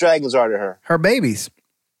told us these dragons are to her? Her babies.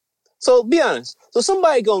 So be honest. So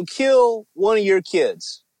somebody gonna kill one of your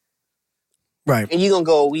kids, Right. and you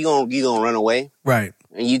gonna run away, Right.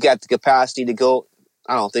 and you got the capacity to go?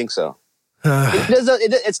 I don't think so.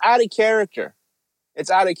 It's out of character. It's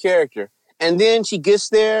out of character. And then she gets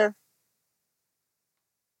there,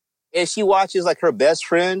 and she watches like her best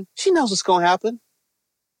friend. She knows what's gonna happen,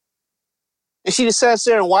 and she just sits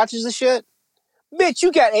there and watches the shit. Bitch,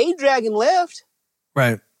 you got a dragon left.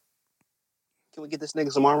 Right. Can we get this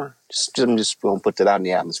nigga some armor? I'm just gonna put that out in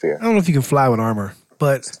the atmosphere. I don't know if you can fly with armor,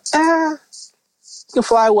 but You can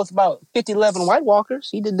fly with about 50, 11 White Walkers.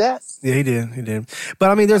 He did that. yeah, he did. But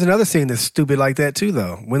I mean, there's another scene that's stupid like that too,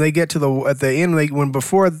 though. When they get to at the end,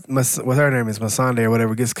 before what her name is Missandei or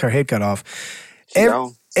whatever gets her head cut off,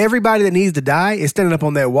 everybody that needs to die is standing up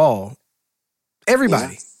on that wall.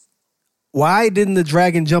 Everybody. Yeah. Why didn't the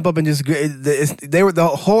dragon jump up and just?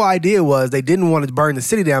 The whole idea was they didn't want to burn the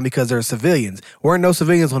city down because there are civilians. Weren't no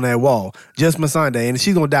civilians on that wall, just Missandei, and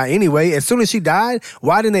she's gonna die anyway. As soon as she died,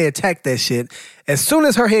 why didn't they attack that shit? As soon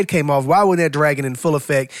as her head came off, why wasn't that dragon in full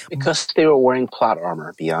effect? Because they were wearing plot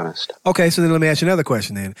armor, be honest. Okay, so then let me ask you another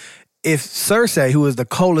question then. If Cersei, who is the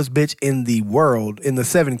coldest bitch in the world, in the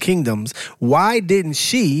 7 kingdoms, why didn't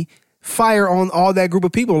she fire on all that group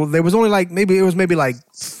of people? There was only maybe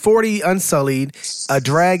 40 Unsullied, a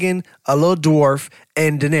dragon, a little dwarf,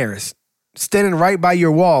 and Daenerys standing right by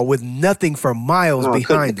your wall with nothing for miles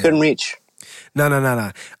behind them. Couldn't reach.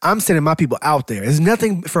 No. I'm sending my people out there. There's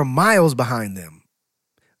nothing for miles behind them.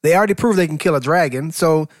 They already proved they can kill a dragon,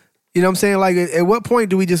 so you know what I'm saying? Like, at what point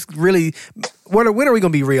do we just really? When are we going to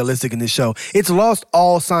be realistic in this show? It's lost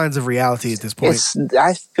all signs of reality at this point.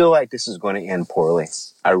 I feel like this is going to end poorly.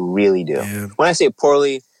 I really do. Yeah. When I say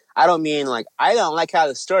poorly, I don't mean like I don't like how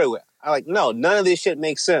the story went. I like none of this shit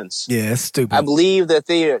makes sense. Yeah, it's stupid. I believe that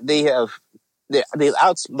the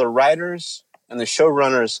writers and the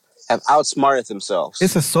showrunners have outsmarted themselves.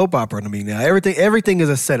 It's a soap opera to me now. Everything is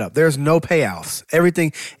a setup. There's no payoffs.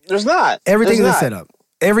 There's not. Everything There's is not. a setup.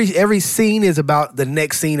 Every scene is about the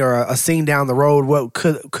next scene or a scene down the road, what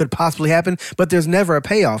could possibly happen, but there's never a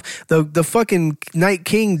payoff. The fucking Night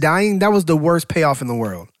King dying, that was the worst payoff in the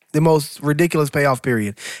world. The most ridiculous payoff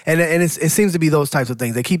period. And it seems to be those types of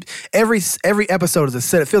things. They keep every episode is a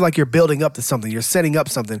set. It feels like you're building up to something. You're setting up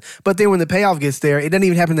something. But then when the payoff gets there, it doesn't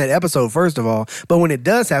even happen in that episode, first of all. But when it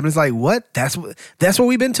does happen, it's like, what? That's what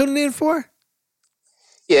we've been tuning in for?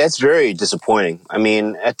 Yeah, it's very disappointing. I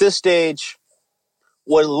mean, at this stage,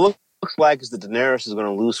 what it looks like is that Daenerys is going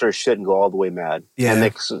to lose her shit and go all the way mad. Yeah.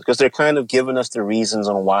 Because they're kind of giving us the reasons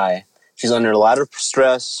on why. She's under a lot of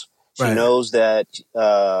stress. She Right. knows that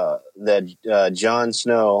Jon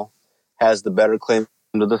Snow has the better claim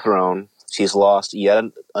to the throne. She's lost yet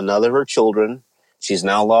another of her children. She's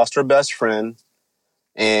now lost her best friend.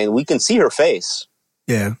 And we can see her face.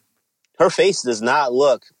 Yeah. Her face does not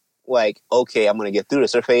look like, okay, I'm going to get through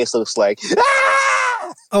this. Her face looks like,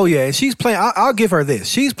 ah! Oh, yeah. And she's playing, I'll give her this.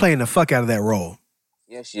 She's playing the fuck out of that role.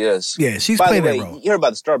 Yeah, she is. Yeah, she's By playing the way, that role. you heard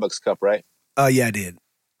about the Starbucks cup, right? Yeah, I did.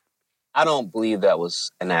 I don't believe that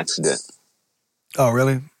was an accident. Oh,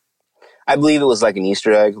 really? I believe it was like an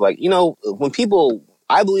Easter egg. Like, you know,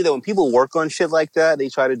 I believe that when people work on shit like that, they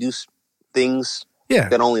try to do things Yeah.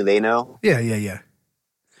 that only they know. Yeah.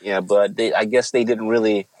 Yeah, but I guess they didn't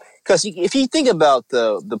really, because if you think about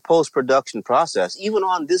the post-production process, even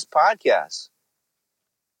on this podcast,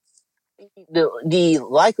 the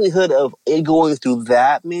likelihood of it going through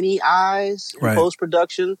that many eyes in Right.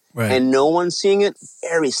 post-production Right. and no one seeing it,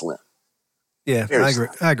 very slim. Yeah, Very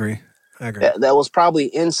I agree. That was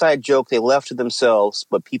probably an inside joke they left to themselves,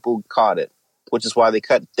 but people caught it, which is why they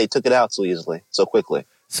took it out so easily, so quickly.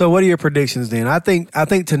 So what are your predictions then? I think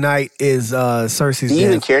tonight is Cersei's Do you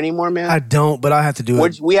even death. care anymore, man? I don't, but I have to do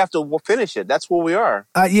it. We have to finish it. That's where we are.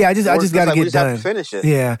 Yeah, I just got to we get just have done. to finish it.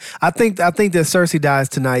 Yeah, I think that Cersei dies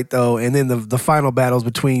tonight though, and then the final battles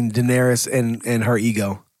between Daenerys and her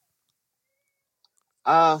ego.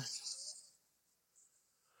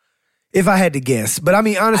 If I had to guess, but I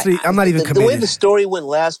mean honestly, I'm not even the committed. way the story went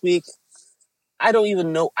last week, I don't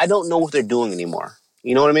even know. I don't know what they're doing anymore.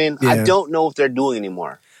 You know what I mean? Yeah. I don't know what they're doing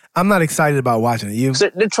anymore. I'm not excited about watching it. You?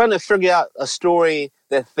 They're trying to figure out a story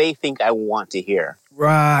that they think I want to hear.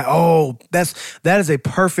 Right. Oh, that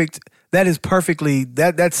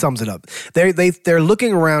sums it up. They're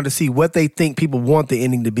looking around to see what they think people want the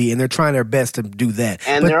ending to be, and they're trying their best to do that.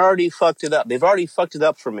 And they're already fucked it up. They've already fucked it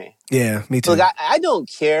up for me. Yeah, me too. Look, I don't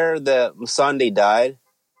care that Msande died.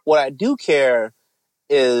 What I do care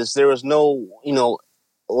is there was no,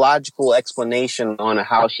 logical explanation on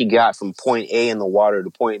how she got from point A in the water to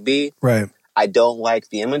point B. Right. I don't like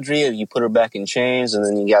the imagery of you put her back in chains, and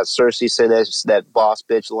then you got Cersei say that boss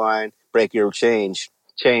bitch line, break your chains.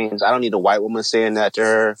 I don't need a white woman saying that to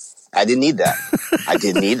her. I didn't need that. I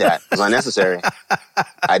didn't need that. It was unnecessary.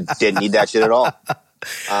 I didn't need that shit at all.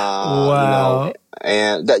 Wow.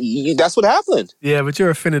 And that's what happened. Yeah, but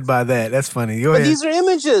you're offended by that. That's funny. Go ahead. These are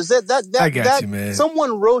images I got you, man.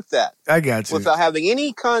 Someone wrote that. I got you. Without having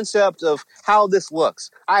any concept of how this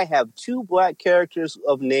looks. I have 2 black characters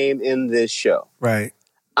of name in this show. Right.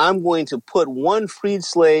 I'm going to put one freed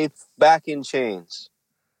slave back in chains.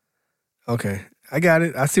 Okay. I got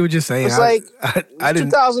it. I see what you're saying. It's I didn't.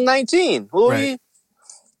 2019. You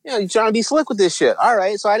trying to be slick with this shit. All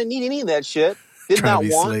right, so I didn't need any of that shit. Did not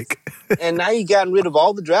want. Slick. And now you gotten rid of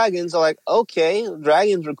all the dragons. I'm like, okay,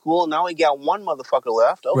 dragons are cool. Now we got one motherfucker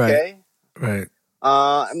left. Okay. Right.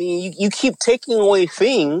 I mean, you keep taking away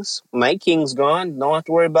things. Night King's gone. Don't have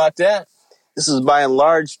to worry about that. This is by and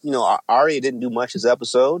large, Arya didn't do much this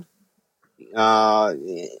episode.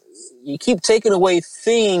 You keep taking away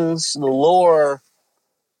things, the lore,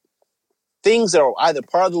 things that are either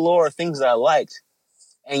part of the lore or things that I liked,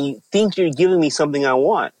 and you think you're giving me something I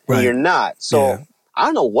want, and you're not. So I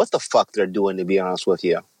don't know what the fuck they're doing, to be honest with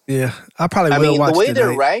you. Yeah, I probably will watch the way tonight.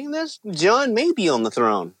 They're writing this, Jon may be on the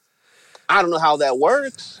throne. I don't know how that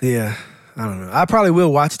works. Yeah, I don't know. I probably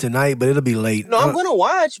will watch tonight, but it'll be late. No, I'm going to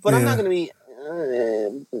watch, but I'm not going to be...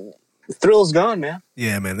 thrill's gone, man.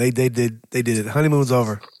 Yeah, man. They did it. Honeymoon's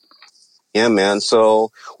over. Yeah, man. So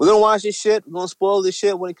we're going to watch this shit. We're going to spoil this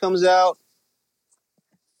shit when it comes out.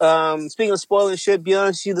 Speaking of spoiling shit, be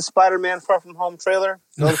honest, you the Spider-Man Far From Home trailer?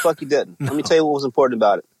 No, the fuck you didn't. No. Let me tell you what was important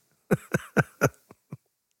about it.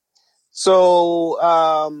 So,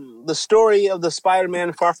 the story of the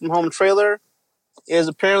Spider-Man Far From Home trailer is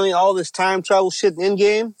apparently all this time travel shit in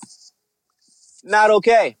Endgame. Not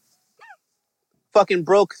okay. Fucking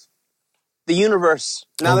broke the universe.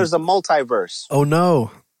 Now there's a multiverse. Oh,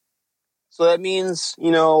 no. So that means,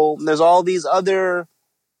 there's all these other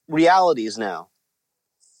realities now.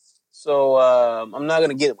 So I'm not going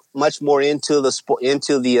to get much more into the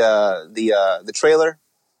trailer,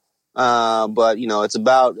 but it's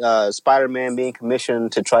about Spider-Man being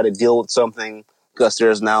commissioned to try to deal with something because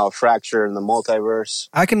there's now a fracture in the multiverse.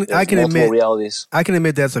 I can admit realities. I can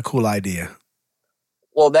admit that's a cool idea.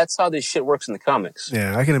 Well, that's how this shit works in the comics.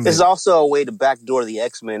 Yeah, I can admit. It's also a way to backdoor the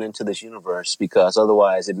X-Men into this universe because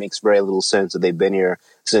otherwise it makes very little sense that they've been here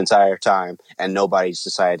this entire time and nobody's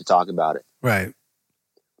decided to talk about it. Right.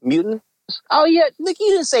 Mutant? Oh, yeah. Nick, you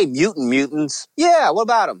didn't say mutants. Yeah, what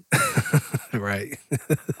about them? Right.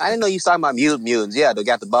 I didn't know you was talking about mutants. Yeah, they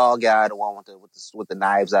got the bald guy, the one with the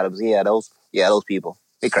knives out of his... Yeah, those people.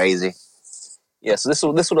 They're crazy. Yeah,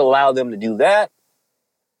 so this would allow them to do that.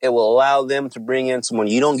 It will allow them to bring in someone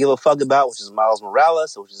you don't give a fuck about, which is Miles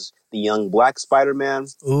Morales, which is the young black Spider-Man.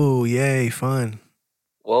 Ooh, yay, fun.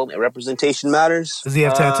 Well, representation matters. Does he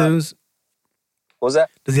have tattoos? What was that?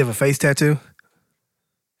 Does he have a face tattoo?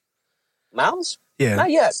 Miles? Yeah. Not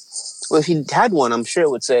yet. Well, if he had one, I'm sure it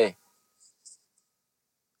would say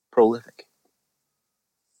prolific.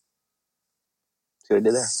 See what I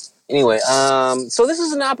did there? Anyway, so this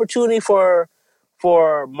is an opportunity for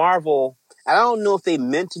Marvel. I don't know if they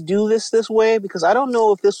meant to do this way because I don't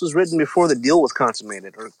know if this was written before the deal was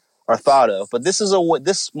consummated or thought of. But this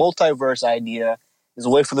multiverse idea is a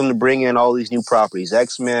way for them to bring in all these new properties: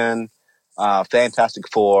 X-Men, Fantastic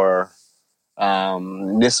Four.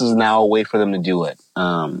 This is now a way for them to do it.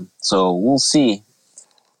 So we'll see.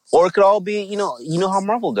 Or it could all be, you know how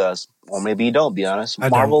Marvel does. Or maybe you don't, be honest.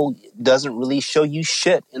 Marvel doesn't really show you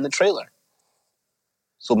shit in the trailer.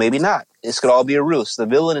 So maybe not. This could all be a ruse. The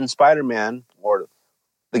villain in Spider-Man, or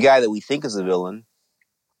the guy that we think is the villain,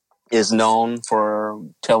 is known for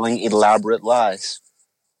telling elaborate lies.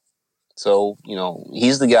 So,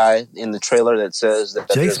 he's the guy in the trailer that says that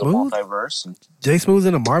there's a multiverse. Jay Smooth's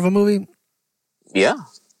in a Marvel movie? Yeah.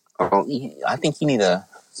 I think you need to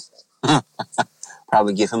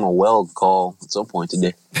probably give him a Weld call at some point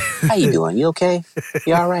today. How you doing? You okay?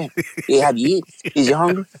 You all right? Yeah, have you eat? Is you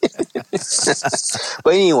hungry?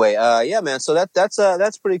 But anyway, yeah, man. So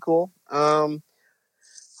that's pretty cool. All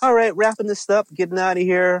right, wrapping this up, getting out of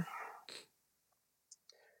here.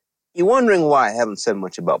 You're wondering why I haven't said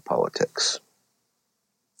much about politics.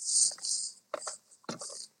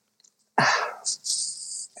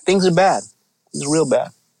 Things are bad. Things are real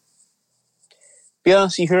bad. Be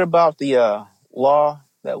honest, you hear about the law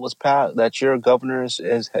that was passed, that your governor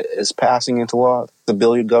is passing into law, the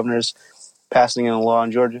bill your governor's passing into law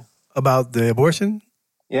in Georgia? About the abortion?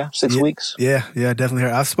 Yeah, 6 weeks. Yeah, definitely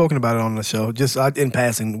heard. I've spoken about it on the show, just in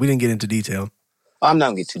passing. We didn't get into detail. I'm not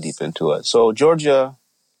going to get too deep into it. So Georgia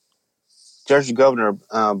Governor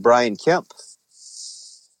Brian Kemp,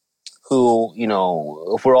 who,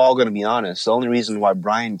 if we're all going to be honest, the only reason why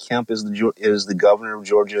Brian Kemp is the governor of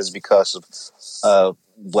Georgia is because of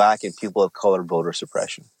black and people of color voter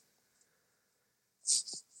suppression.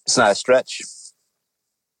 It's not a stretch.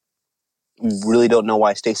 We really don't know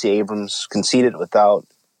why Stacey Abrams conceded without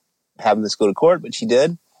having this go to court, but she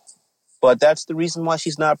did. But that's the reason why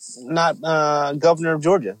she's not governor of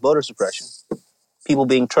Georgia, voter suppression. People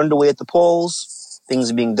being turned away at the polls,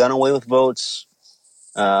 things being done away with votes,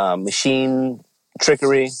 machine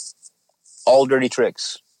trickery, all dirty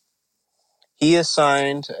tricks. He has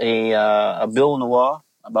signed a bill into law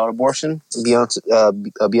about abortion. Be honest,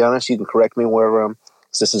 you can correct me wherever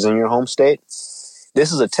this is in your home state.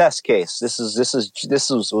 This is a test case. This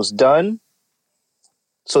was done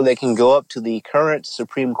so they can go up to the current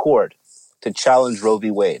Supreme Court to challenge Roe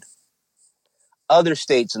v. Wade. Other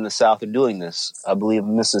states in the South are doing this. I believe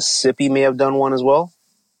Mississippi may have done one as well,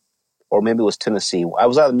 or maybe it was Tennessee. I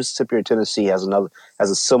was either Mississippi or Tennessee has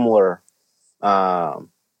a similar law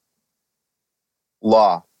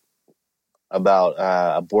about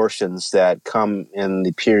abortions that come in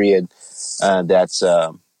the period that's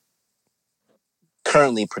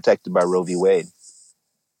currently protected by Roe v. Wade.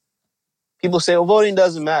 People say, well, voting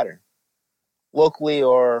doesn't matter, locally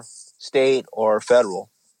or state or federal.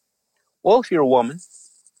 Well, if you're a woman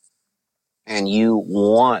and you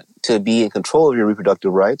want to be in control of your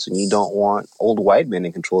reproductive rights and you don't want old white men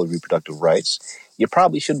in control of reproductive rights, you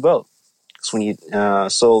probably should vote.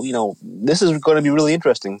 This is going to be really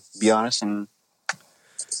interesting, to be honest, and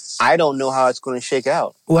I don't know how it's going to shake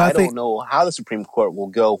out. Well, I don't know how the Supreme Court will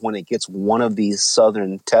go when it gets one of these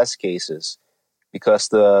Southern test cases, because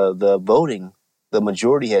the voting, the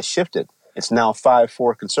majority has shifted. It's now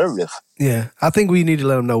 5-4 conservative. Yeah, I think we need to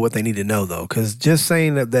let them know what they need to know, though, because just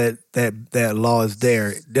saying that law is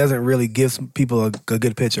there doesn't really give some people a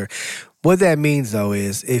good picture. What that means, though,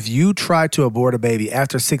 is if you try to abort a baby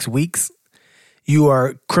after 6 weeks,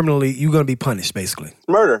 you're going to be punished, basically.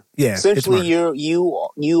 Murder. Yeah, essentially,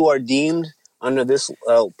 you are deemed under this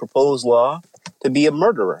proposed law to be a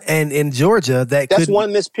murderer. And in Georgia, that's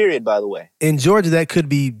one missed period, by the way. In Georgia, that could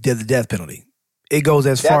be the death penalty. It goes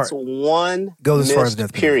as far. That's one goes as far as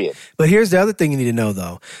death period. But here's the other thing you need to know,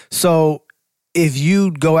 though. So if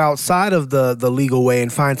you go outside of the legal way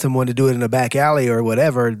and find someone to do it in a back alley or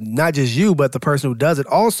whatever, not just you, but the person who does it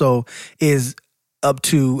also is up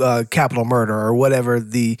to capital murder or whatever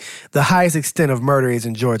the highest extent of murder is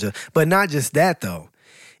in Georgia. But not just that, though.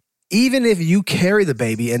 Even if you carry the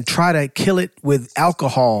baby and try to kill it with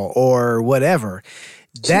alcohol or whatever.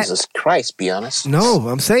 Jesus Christ, be honest. No,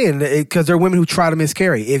 I'm saying because there are women who try to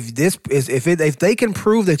miscarry. If they can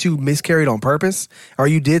prove that you miscarried on purpose or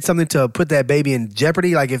you did something to put that baby in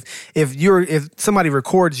jeopardy, like if somebody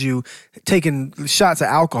records you taking shots of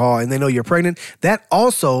alcohol and they know you're pregnant, that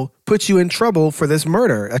also puts you in trouble for this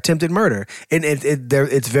murder, attempted murder, and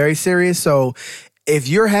it's very serious. So if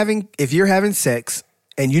you're having sex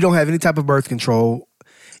and you don't have any type of birth control,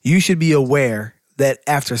 you should be aware that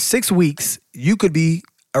after 6 weeks, you could be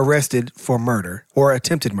arrested for murder or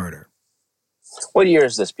attempted murder. What year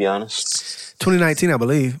is this, be honest? 2019, I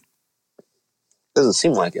believe. Doesn't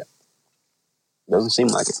seem like it.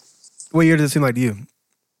 What year does it seem like to you?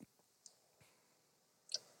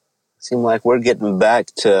 Seem like we're getting back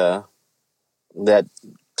to that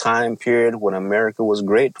time period when America was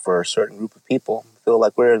great for a certain group of people. I feel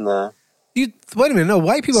like we're in the wait a minute. No,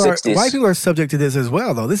 white people 60s. are subject to this as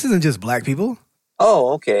well, though. This isn't just black people.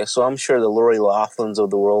 Oh, okay. So I'm sure the Lori Loughlin's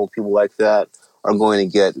of the world, people like that, are going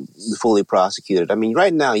to get fully prosecuted. I mean,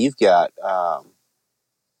 right now you've got, and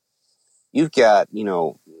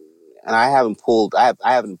I haven't pulled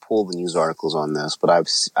the news articles on this, but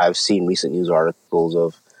I've seen recent news articles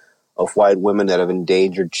of white women that have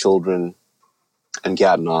endangered children and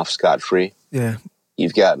gotten off scot-free. Yeah.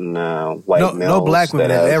 You've gotten white males. No black women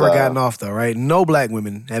have ever gotten off, though, right? No black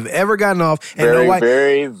women have ever gotten off, and very, no white,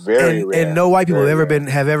 very, very rare. And no white people have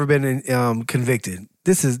ever been convicted.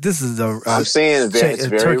 This is a. I'm saying it's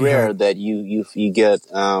very rare that you get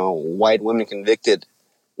white women convicted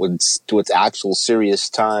to its actual serious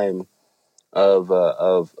time of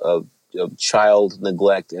of child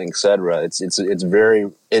neglect and etc. It's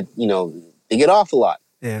very they get off a lot.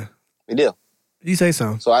 Yeah, They do. you say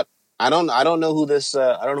so. So I don't know who this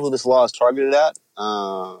law is targeted at.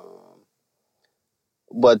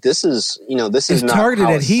 But this is It's not targeted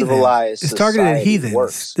how at heathens. civilized It's targeted at society heathens.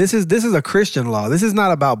 works. This is a Christian law. This is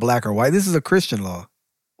not about black or white. This is a Christian law.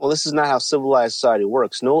 Well, this is not how civilized society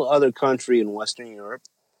works. No other country in Western Europe,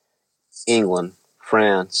 England,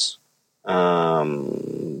 France,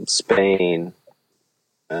 Spain,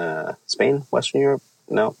 Western Europe?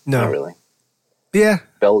 No, not really. Yeah,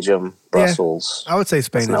 Belgium, Brussels. I would say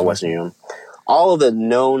Spain. That's not Western Europe. All of the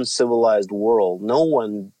known civilized world, no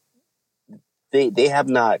one. They have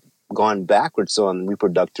not gone backwards on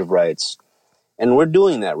reproductive rights, and we're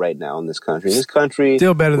doing that right now in this country. In this country,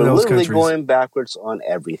 still better than those countries. We're literally going backwards on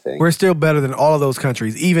everything. We're still better than all of those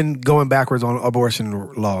countries, even going backwards on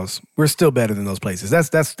abortion laws. We're still better than those places. That's.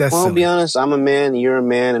 Well, silly. I'll be honest. I'm a man. You're a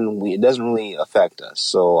man, and it doesn't really affect us.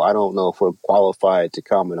 So I don't know if we're qualified to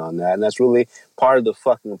comment on that. And that's really part of the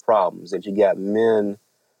fucking problem is that you got men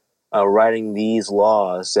writing these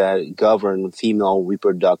laws that govern female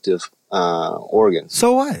reproductive organs.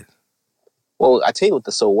 So what? Well, I tell you what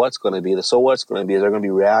the so what's going to be. The so what's going to be is there are going to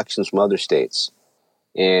be reactions from other states.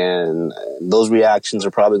 And those reactions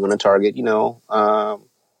are probably going to target,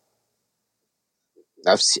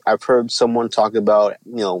 I've heard someone talk about,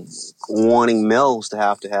 wanting males to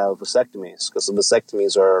have vasectomies because the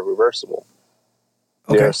vasectomies are reversible.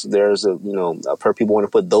 Okay. I've heard people want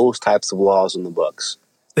to put those types of laws in the books.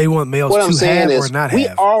 They want males to have or not have. We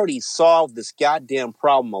already solved this goddamn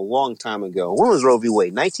problem a long time ago. When was Roe v.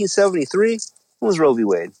 Wade? 1973? When was Roe v.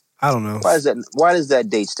 Wade? I don't know. Why does that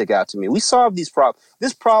date stick out to me? We solved these problems.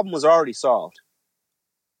 This problem was already solved.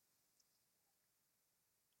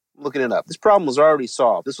 I'm looking it up. This problem was already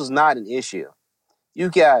solved. This was not an issue. You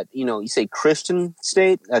got, you say Christian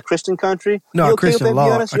state, a Christian country. No, a Christian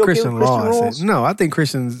law. A Christian law. No, I think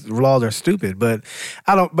Christian laws are stupid, but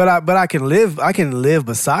I don't. But I can live. I can live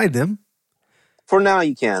beside them. For now,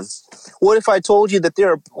 you can. What if I told you that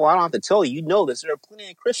there are? Well, I don't have to tell you. You know this. There are plenty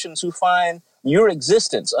of Christians who find your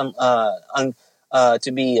existence to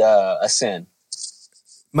be a sin.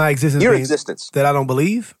 My existence. Your existence. That I don't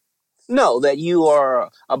believe. No, that you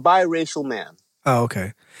are a biracial man. Oh,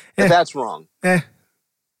 okay. That's wrong.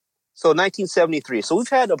 So 1973. So we've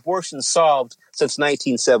had abortion solved since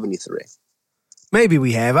 1973. Maybe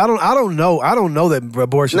we have. I don't know. I don't know that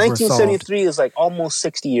abortions were solved. 1973 is like almost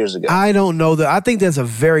 60 years ago. I don't know that. I think that's a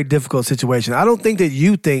very difficult situation. I don't think that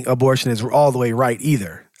you think abortion is all the way right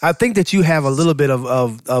either. I think that you have a little bit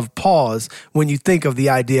of pause when you think of the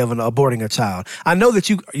idea of aborting a child. I know that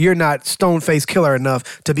you're not stone-faced killer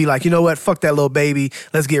enough to be like, you know what, fuck that little baby,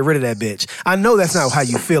 let's get rid of that bitch. I know that's not how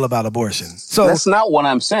you feel about abortion. So that's not what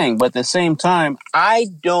I'm saying, but at the same time, I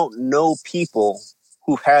don't know people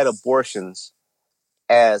who've had abortions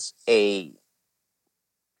as they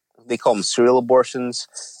call them serial abortions,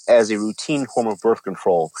 as a routine form of birth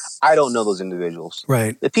control. I don't know those individuals.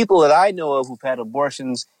 Right. The people that I know of who've had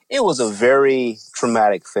abortions, it was a very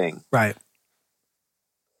traumatic thing. Right.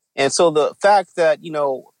 And so the fact that,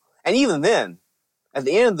 and even then, at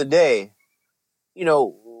the end of the day,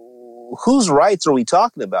 whose rights are we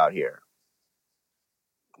talking about here?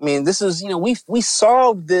 I mean, this is, we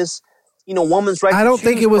solved this, woman's right. I don't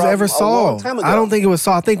think it was ever solved. I don't think it was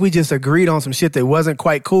solved. I think we just agreed on some shit that wasn't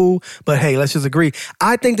quite cool, but hey, let's just agree.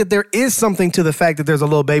 I think that there is something to the fact that there's a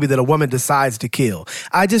little baby that a woman decides to kill.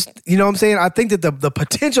 I just, you know what I'm saying? I think that the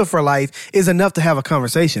potential for life is enough to have a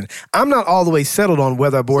conversation. I'm not all the way settled on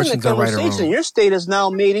whether abortions are right or wrong. Your state has now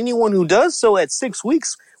made anyone who does so at 6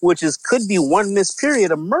 weeks, which could be one missed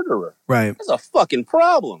period, a murderer. Right. That's a fucking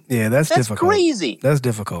problem. Yeah, that's difficult. That's crazy. That's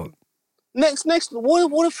difficult. Next,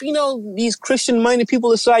 what if these Christian-minded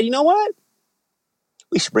people decide, you know what?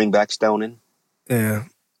 We should bring back stoning. Yeah.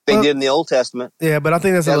 They did in the Old Testament. Yeah, but I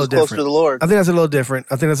think that's a little different. Closer to the Lord. I think that's a little different.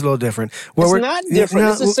 It's not different.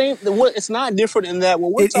 It's the same. It's not different in that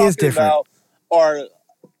what we're talking about are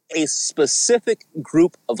a specific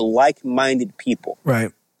group of like-minded people.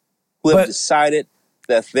 Right. Who have decided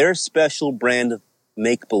that their special brand of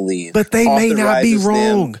make-believe. But they may not be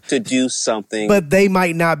wrong to do something. But they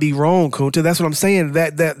might not be wrong, Kunta. That's what I'm saying.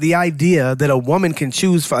 That the idea that a woman can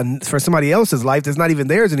choose for somebody else's life that's not even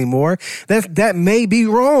theirs anymore, that may be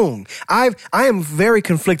wrong. I am very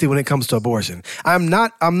conflicted when it comes to abortion. I'm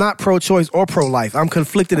not pro-choice or pro-life. I'm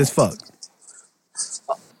conflicted as fuck.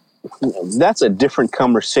 That's a different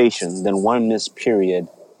conversation than one missed period.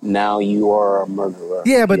 Now you are a murderer.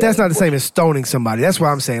 Yeah, but that's not the same as stoning somebody. That's what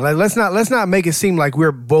I'm saying. Like, let's not make it seem like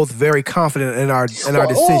we're both very confident in our decision.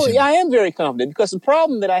 Oh, yeah, I am very confident because the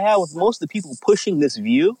problem that I have with most of the people pushing this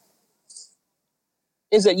view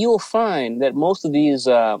is that you will find that most of these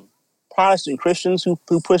Protestant Christians who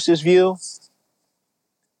push this view,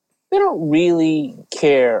 they don't really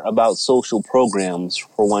care about social programs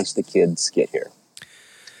for once the kids get here.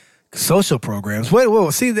 Social programs. Wait.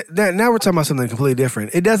 See, now we're talking about something completely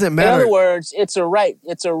different. It doesn't matter. In other words, it's a right.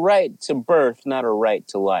 It's a right to birth, not a right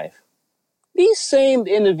to life. These same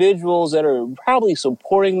individuals that are probably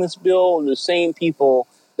supporting this bill are the same people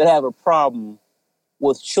that have a problem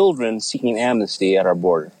with children seeking amnesty at our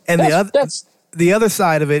border. And the other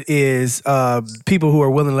side of it is people who are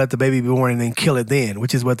willing to let the baby be born and then kill it then,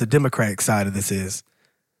 which is what the Democratic side of this is.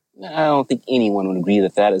 I don't think anyone would agree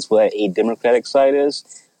that is what a Democratic side is.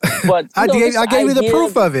 But I gave you the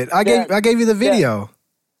proof of it. I gave you the video.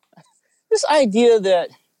 This idea that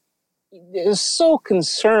is so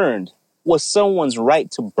concerned with someone's right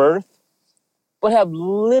to birth, but have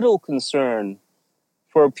little concern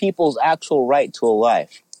for people's actual right to a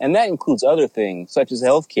life. And that includes other things, such as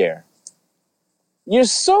healthcare. You're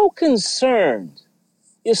so concerned,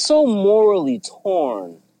 you're so morally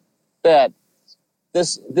torn that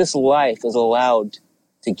this life is allowed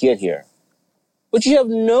to get here. But you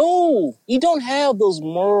don't have those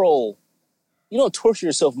you don't torture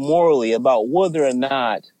yourself morally about whether or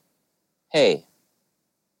not, hey,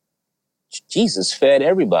 Jesus fed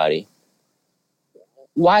everybody.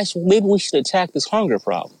 Maybe we should attack this hunger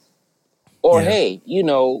problem. Or, hey,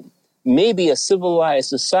 maybe a civilized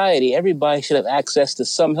society, everybody should have access to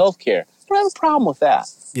some health care. I don't have a problem with that.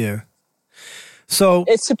 Yeah. So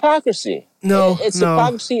it's hypocrisy. It's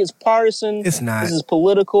hypocrisy. It's partisan. It's not. This is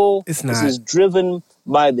political. It's not. This is driven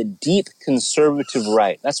by the deep conservative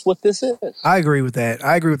right. That's what this is. I agree with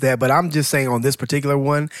that. But I'm just saying on this particular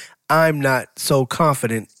one, I'm not so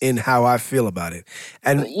confident in how I feel about it.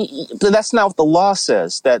 And that's not what the law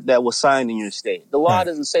says that was signed in your state. The law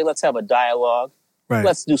doesn't say let's have a dialogue. Right.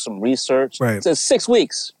 Let's do some research. Right. It says 6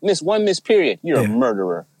 weeks, miss period. You're a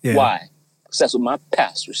murderer. Yeah. Why? Because that's what my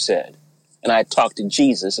pastor said. And I talked to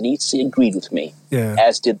Jesus, and he agreed with me,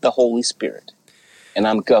 as did the Holy Spirit. And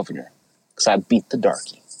I'm governor, because I beat the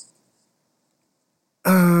darky.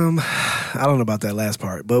 I don't know about that last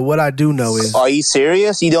part, but what I do know is... Are you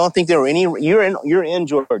serious? You don't think there were any... You're in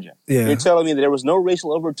Georgia. Yeah. You're telling me that there was no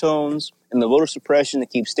racial overtones in the voter suppression that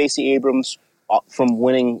keeps Stacey Abrams from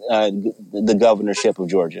winning the governorship of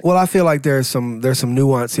Georgia? Well, I feel like there's some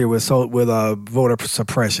nuance here with voter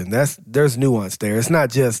suppression. There's nuance there. It's not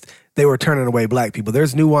just they were turning away black people.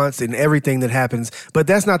 There's nuance in everything that happens, but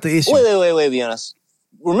that's not the issue. Wait, be honest.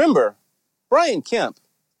 Remember, Brian Kemp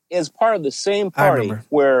is part of the same party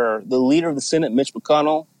where the leader of the Senate, Mitch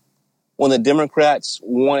McConnell, when the Democrats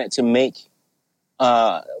wanted to make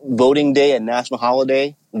voting day a national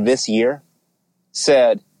holiday this year,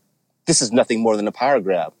 said, this is nothing more than a power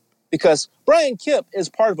grab. Because Brian Kemp is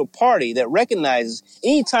part of a party that recognizes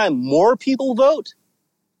anytime more people vote,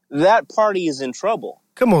 that party is in trouble.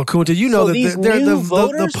 Come on, Kunta. You know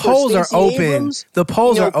the polls are open. The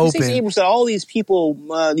polls are open. Stacey Abrams said all these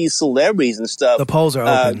people, these celebrities and stuff. The polls are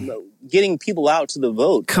open. Getting people out to the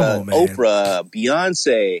vote. Come on, man. Oprah,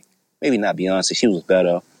 Beyonce. Maybe not Beyonce. She was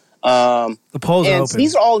better. The polls are open.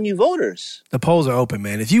 These are all new voters. The polls are open,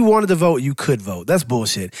 man. If you wanted to vote, you could vote. That's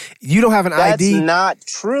bullshit. You don't have an ID. That's not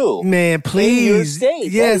true. Man, please. In your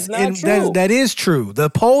state, yes, that is not true. That is true.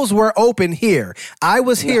 The polls were open here. I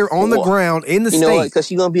was here on the ground in the state. You know what?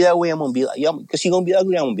 Because you're going to be that way, I'm going to be like, because you're going to be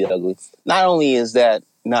ugly, I'm going to be ugly. Not only is that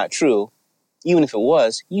not true, even if it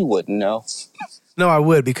was, you wouldn't know. No, I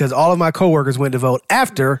would, because all of my coworkers went to vote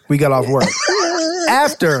after we got off work.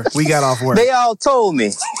 After we got off work. They all told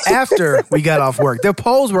me. After we got off work. The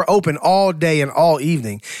polls were open all day and all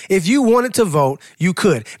evening. If you wanted to vote, you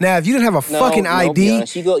could. Now, if you didn't have a fucking ID,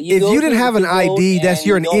 if you didn't have an ID,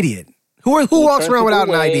 you're an idiot. Who walks around without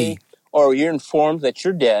an ID? Or you're informed that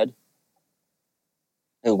you're dead.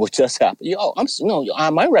 And what just happened?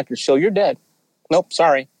 My records show you're dead. Nope,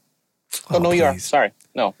 sorry. You are. Sorry.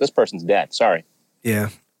 No, this person's dead. Sorry. Yeah.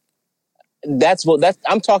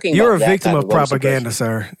 I'm talking You're about a victim of propaganda,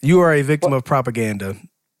 sir. You are a victim of propaganda.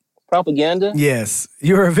 Propaganda? Yes.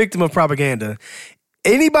 You're a victim of propaganda.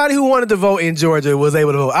 Anybody who wanted to vote in Georgia was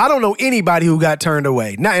able to vote. I don't know anybody who got turned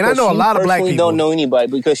away. Now, and I know a lot of black people. You don't know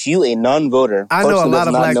anybody because you a non-voter. I know a lot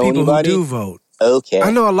of black people who do vote. Okay. I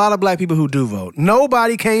know a lot of black people who do vote.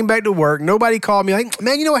 Nobody came back to work. Nobody called me like,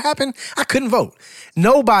 man, you know what happened? I couldn't vote.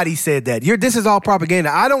 Nobody said that. This is all propaganda.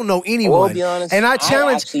 I don't know anyone. Well, to be honest, and I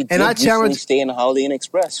challenge stay in the Holiday Inn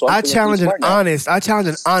Express. So I challenge an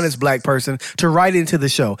honest black person to write into the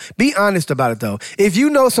show. Be honest about it though. If you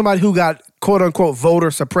know somebody who got quote unquote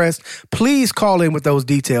voter suppressed, please call in with those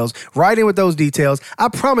details. Write in with those details. I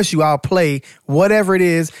promise you I'll play whatever it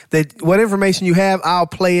is, what information you have, I'll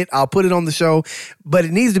play it. I'll put it on the show. But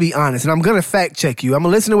it needs to be honest. And I'm going to fact check you. I'm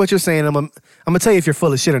going to listen to what you're saying. I'm going to tell you if you're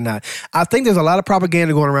full of shit or not. I think there's a lot of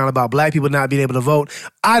propaganda going around about black people not being able to vote.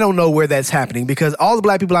 I don't know where that's happening because all the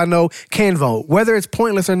black people I know can vote. Whether it's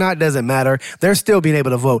pointless or not doesn't matter. They're still being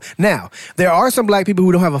able to vote. Now, there are some black people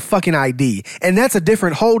who don't have a fucking ID. And that's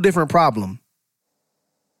a whole different problem.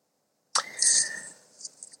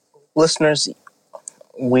 Listeners,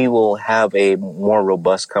 we will have a more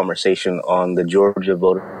robust conversation on the Georgia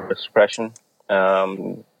voter suppression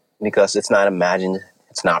because it's not imagined,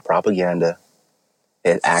 it's not propaganda.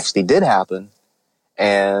 It actually did happen,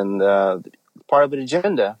 and part of an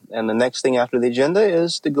agenda. And the next thing after the agenda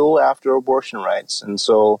is to go after abortion rights. And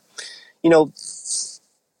so,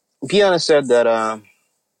 Piana said that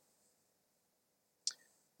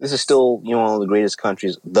this is still, one of the greatest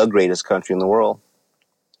countries, the greatest country in the world.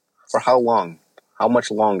 For how long? How much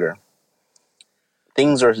longer?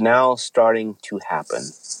 Things are now starting to happen.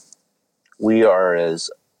 We are as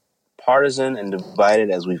partisan and divided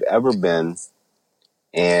as we've ever been,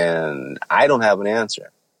 and I don't have an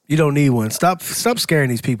answer. You don't need one. Stop scaring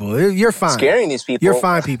these people. You're fine. Scaring these people? You're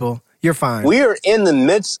fine, people. You're fine. We are in the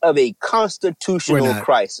midst of a constitutional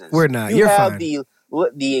crisis. We're not. You're fine. You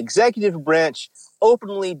have the executive branch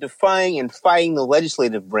openly defying and fighting the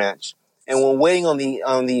legislative branch. And we're waiting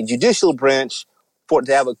on the judicial branch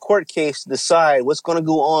to have a court case to decide what's going to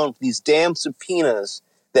go on with these damn subpoenas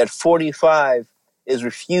that 45 is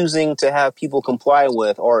refusing to have people comply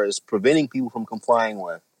with or is preventing people from complying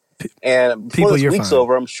with. And before this week's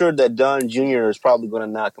over, I'm sure that Don Jr. is probably going to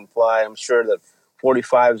not comply. I'm sure that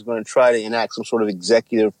 45 is going to try to enact some sort of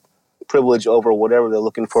executive privilege over whatever they're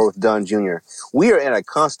looking for with Don Jr. We are in a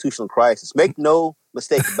constitutional crisis. Make no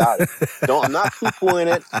mistake about it. I'm not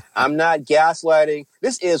poo-pooing it. I'm not gaslighting.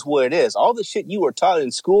 This is what it is. All the shit you were taught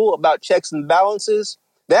in school about checks and balances,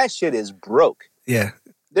 that shit is broke. Yeah.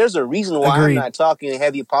 There's a reason why Agreed. I'm not talking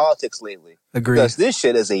heavy politics lately. Agreed. Because this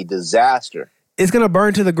shit is a disaster. It's going to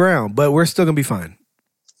burn to the ground, but we're still going to be fine.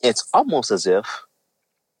 It's almost as if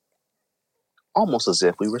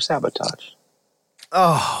we were sabotaged.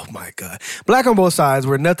 Oh, my God. Black on both sides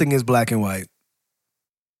where nothing is black and white.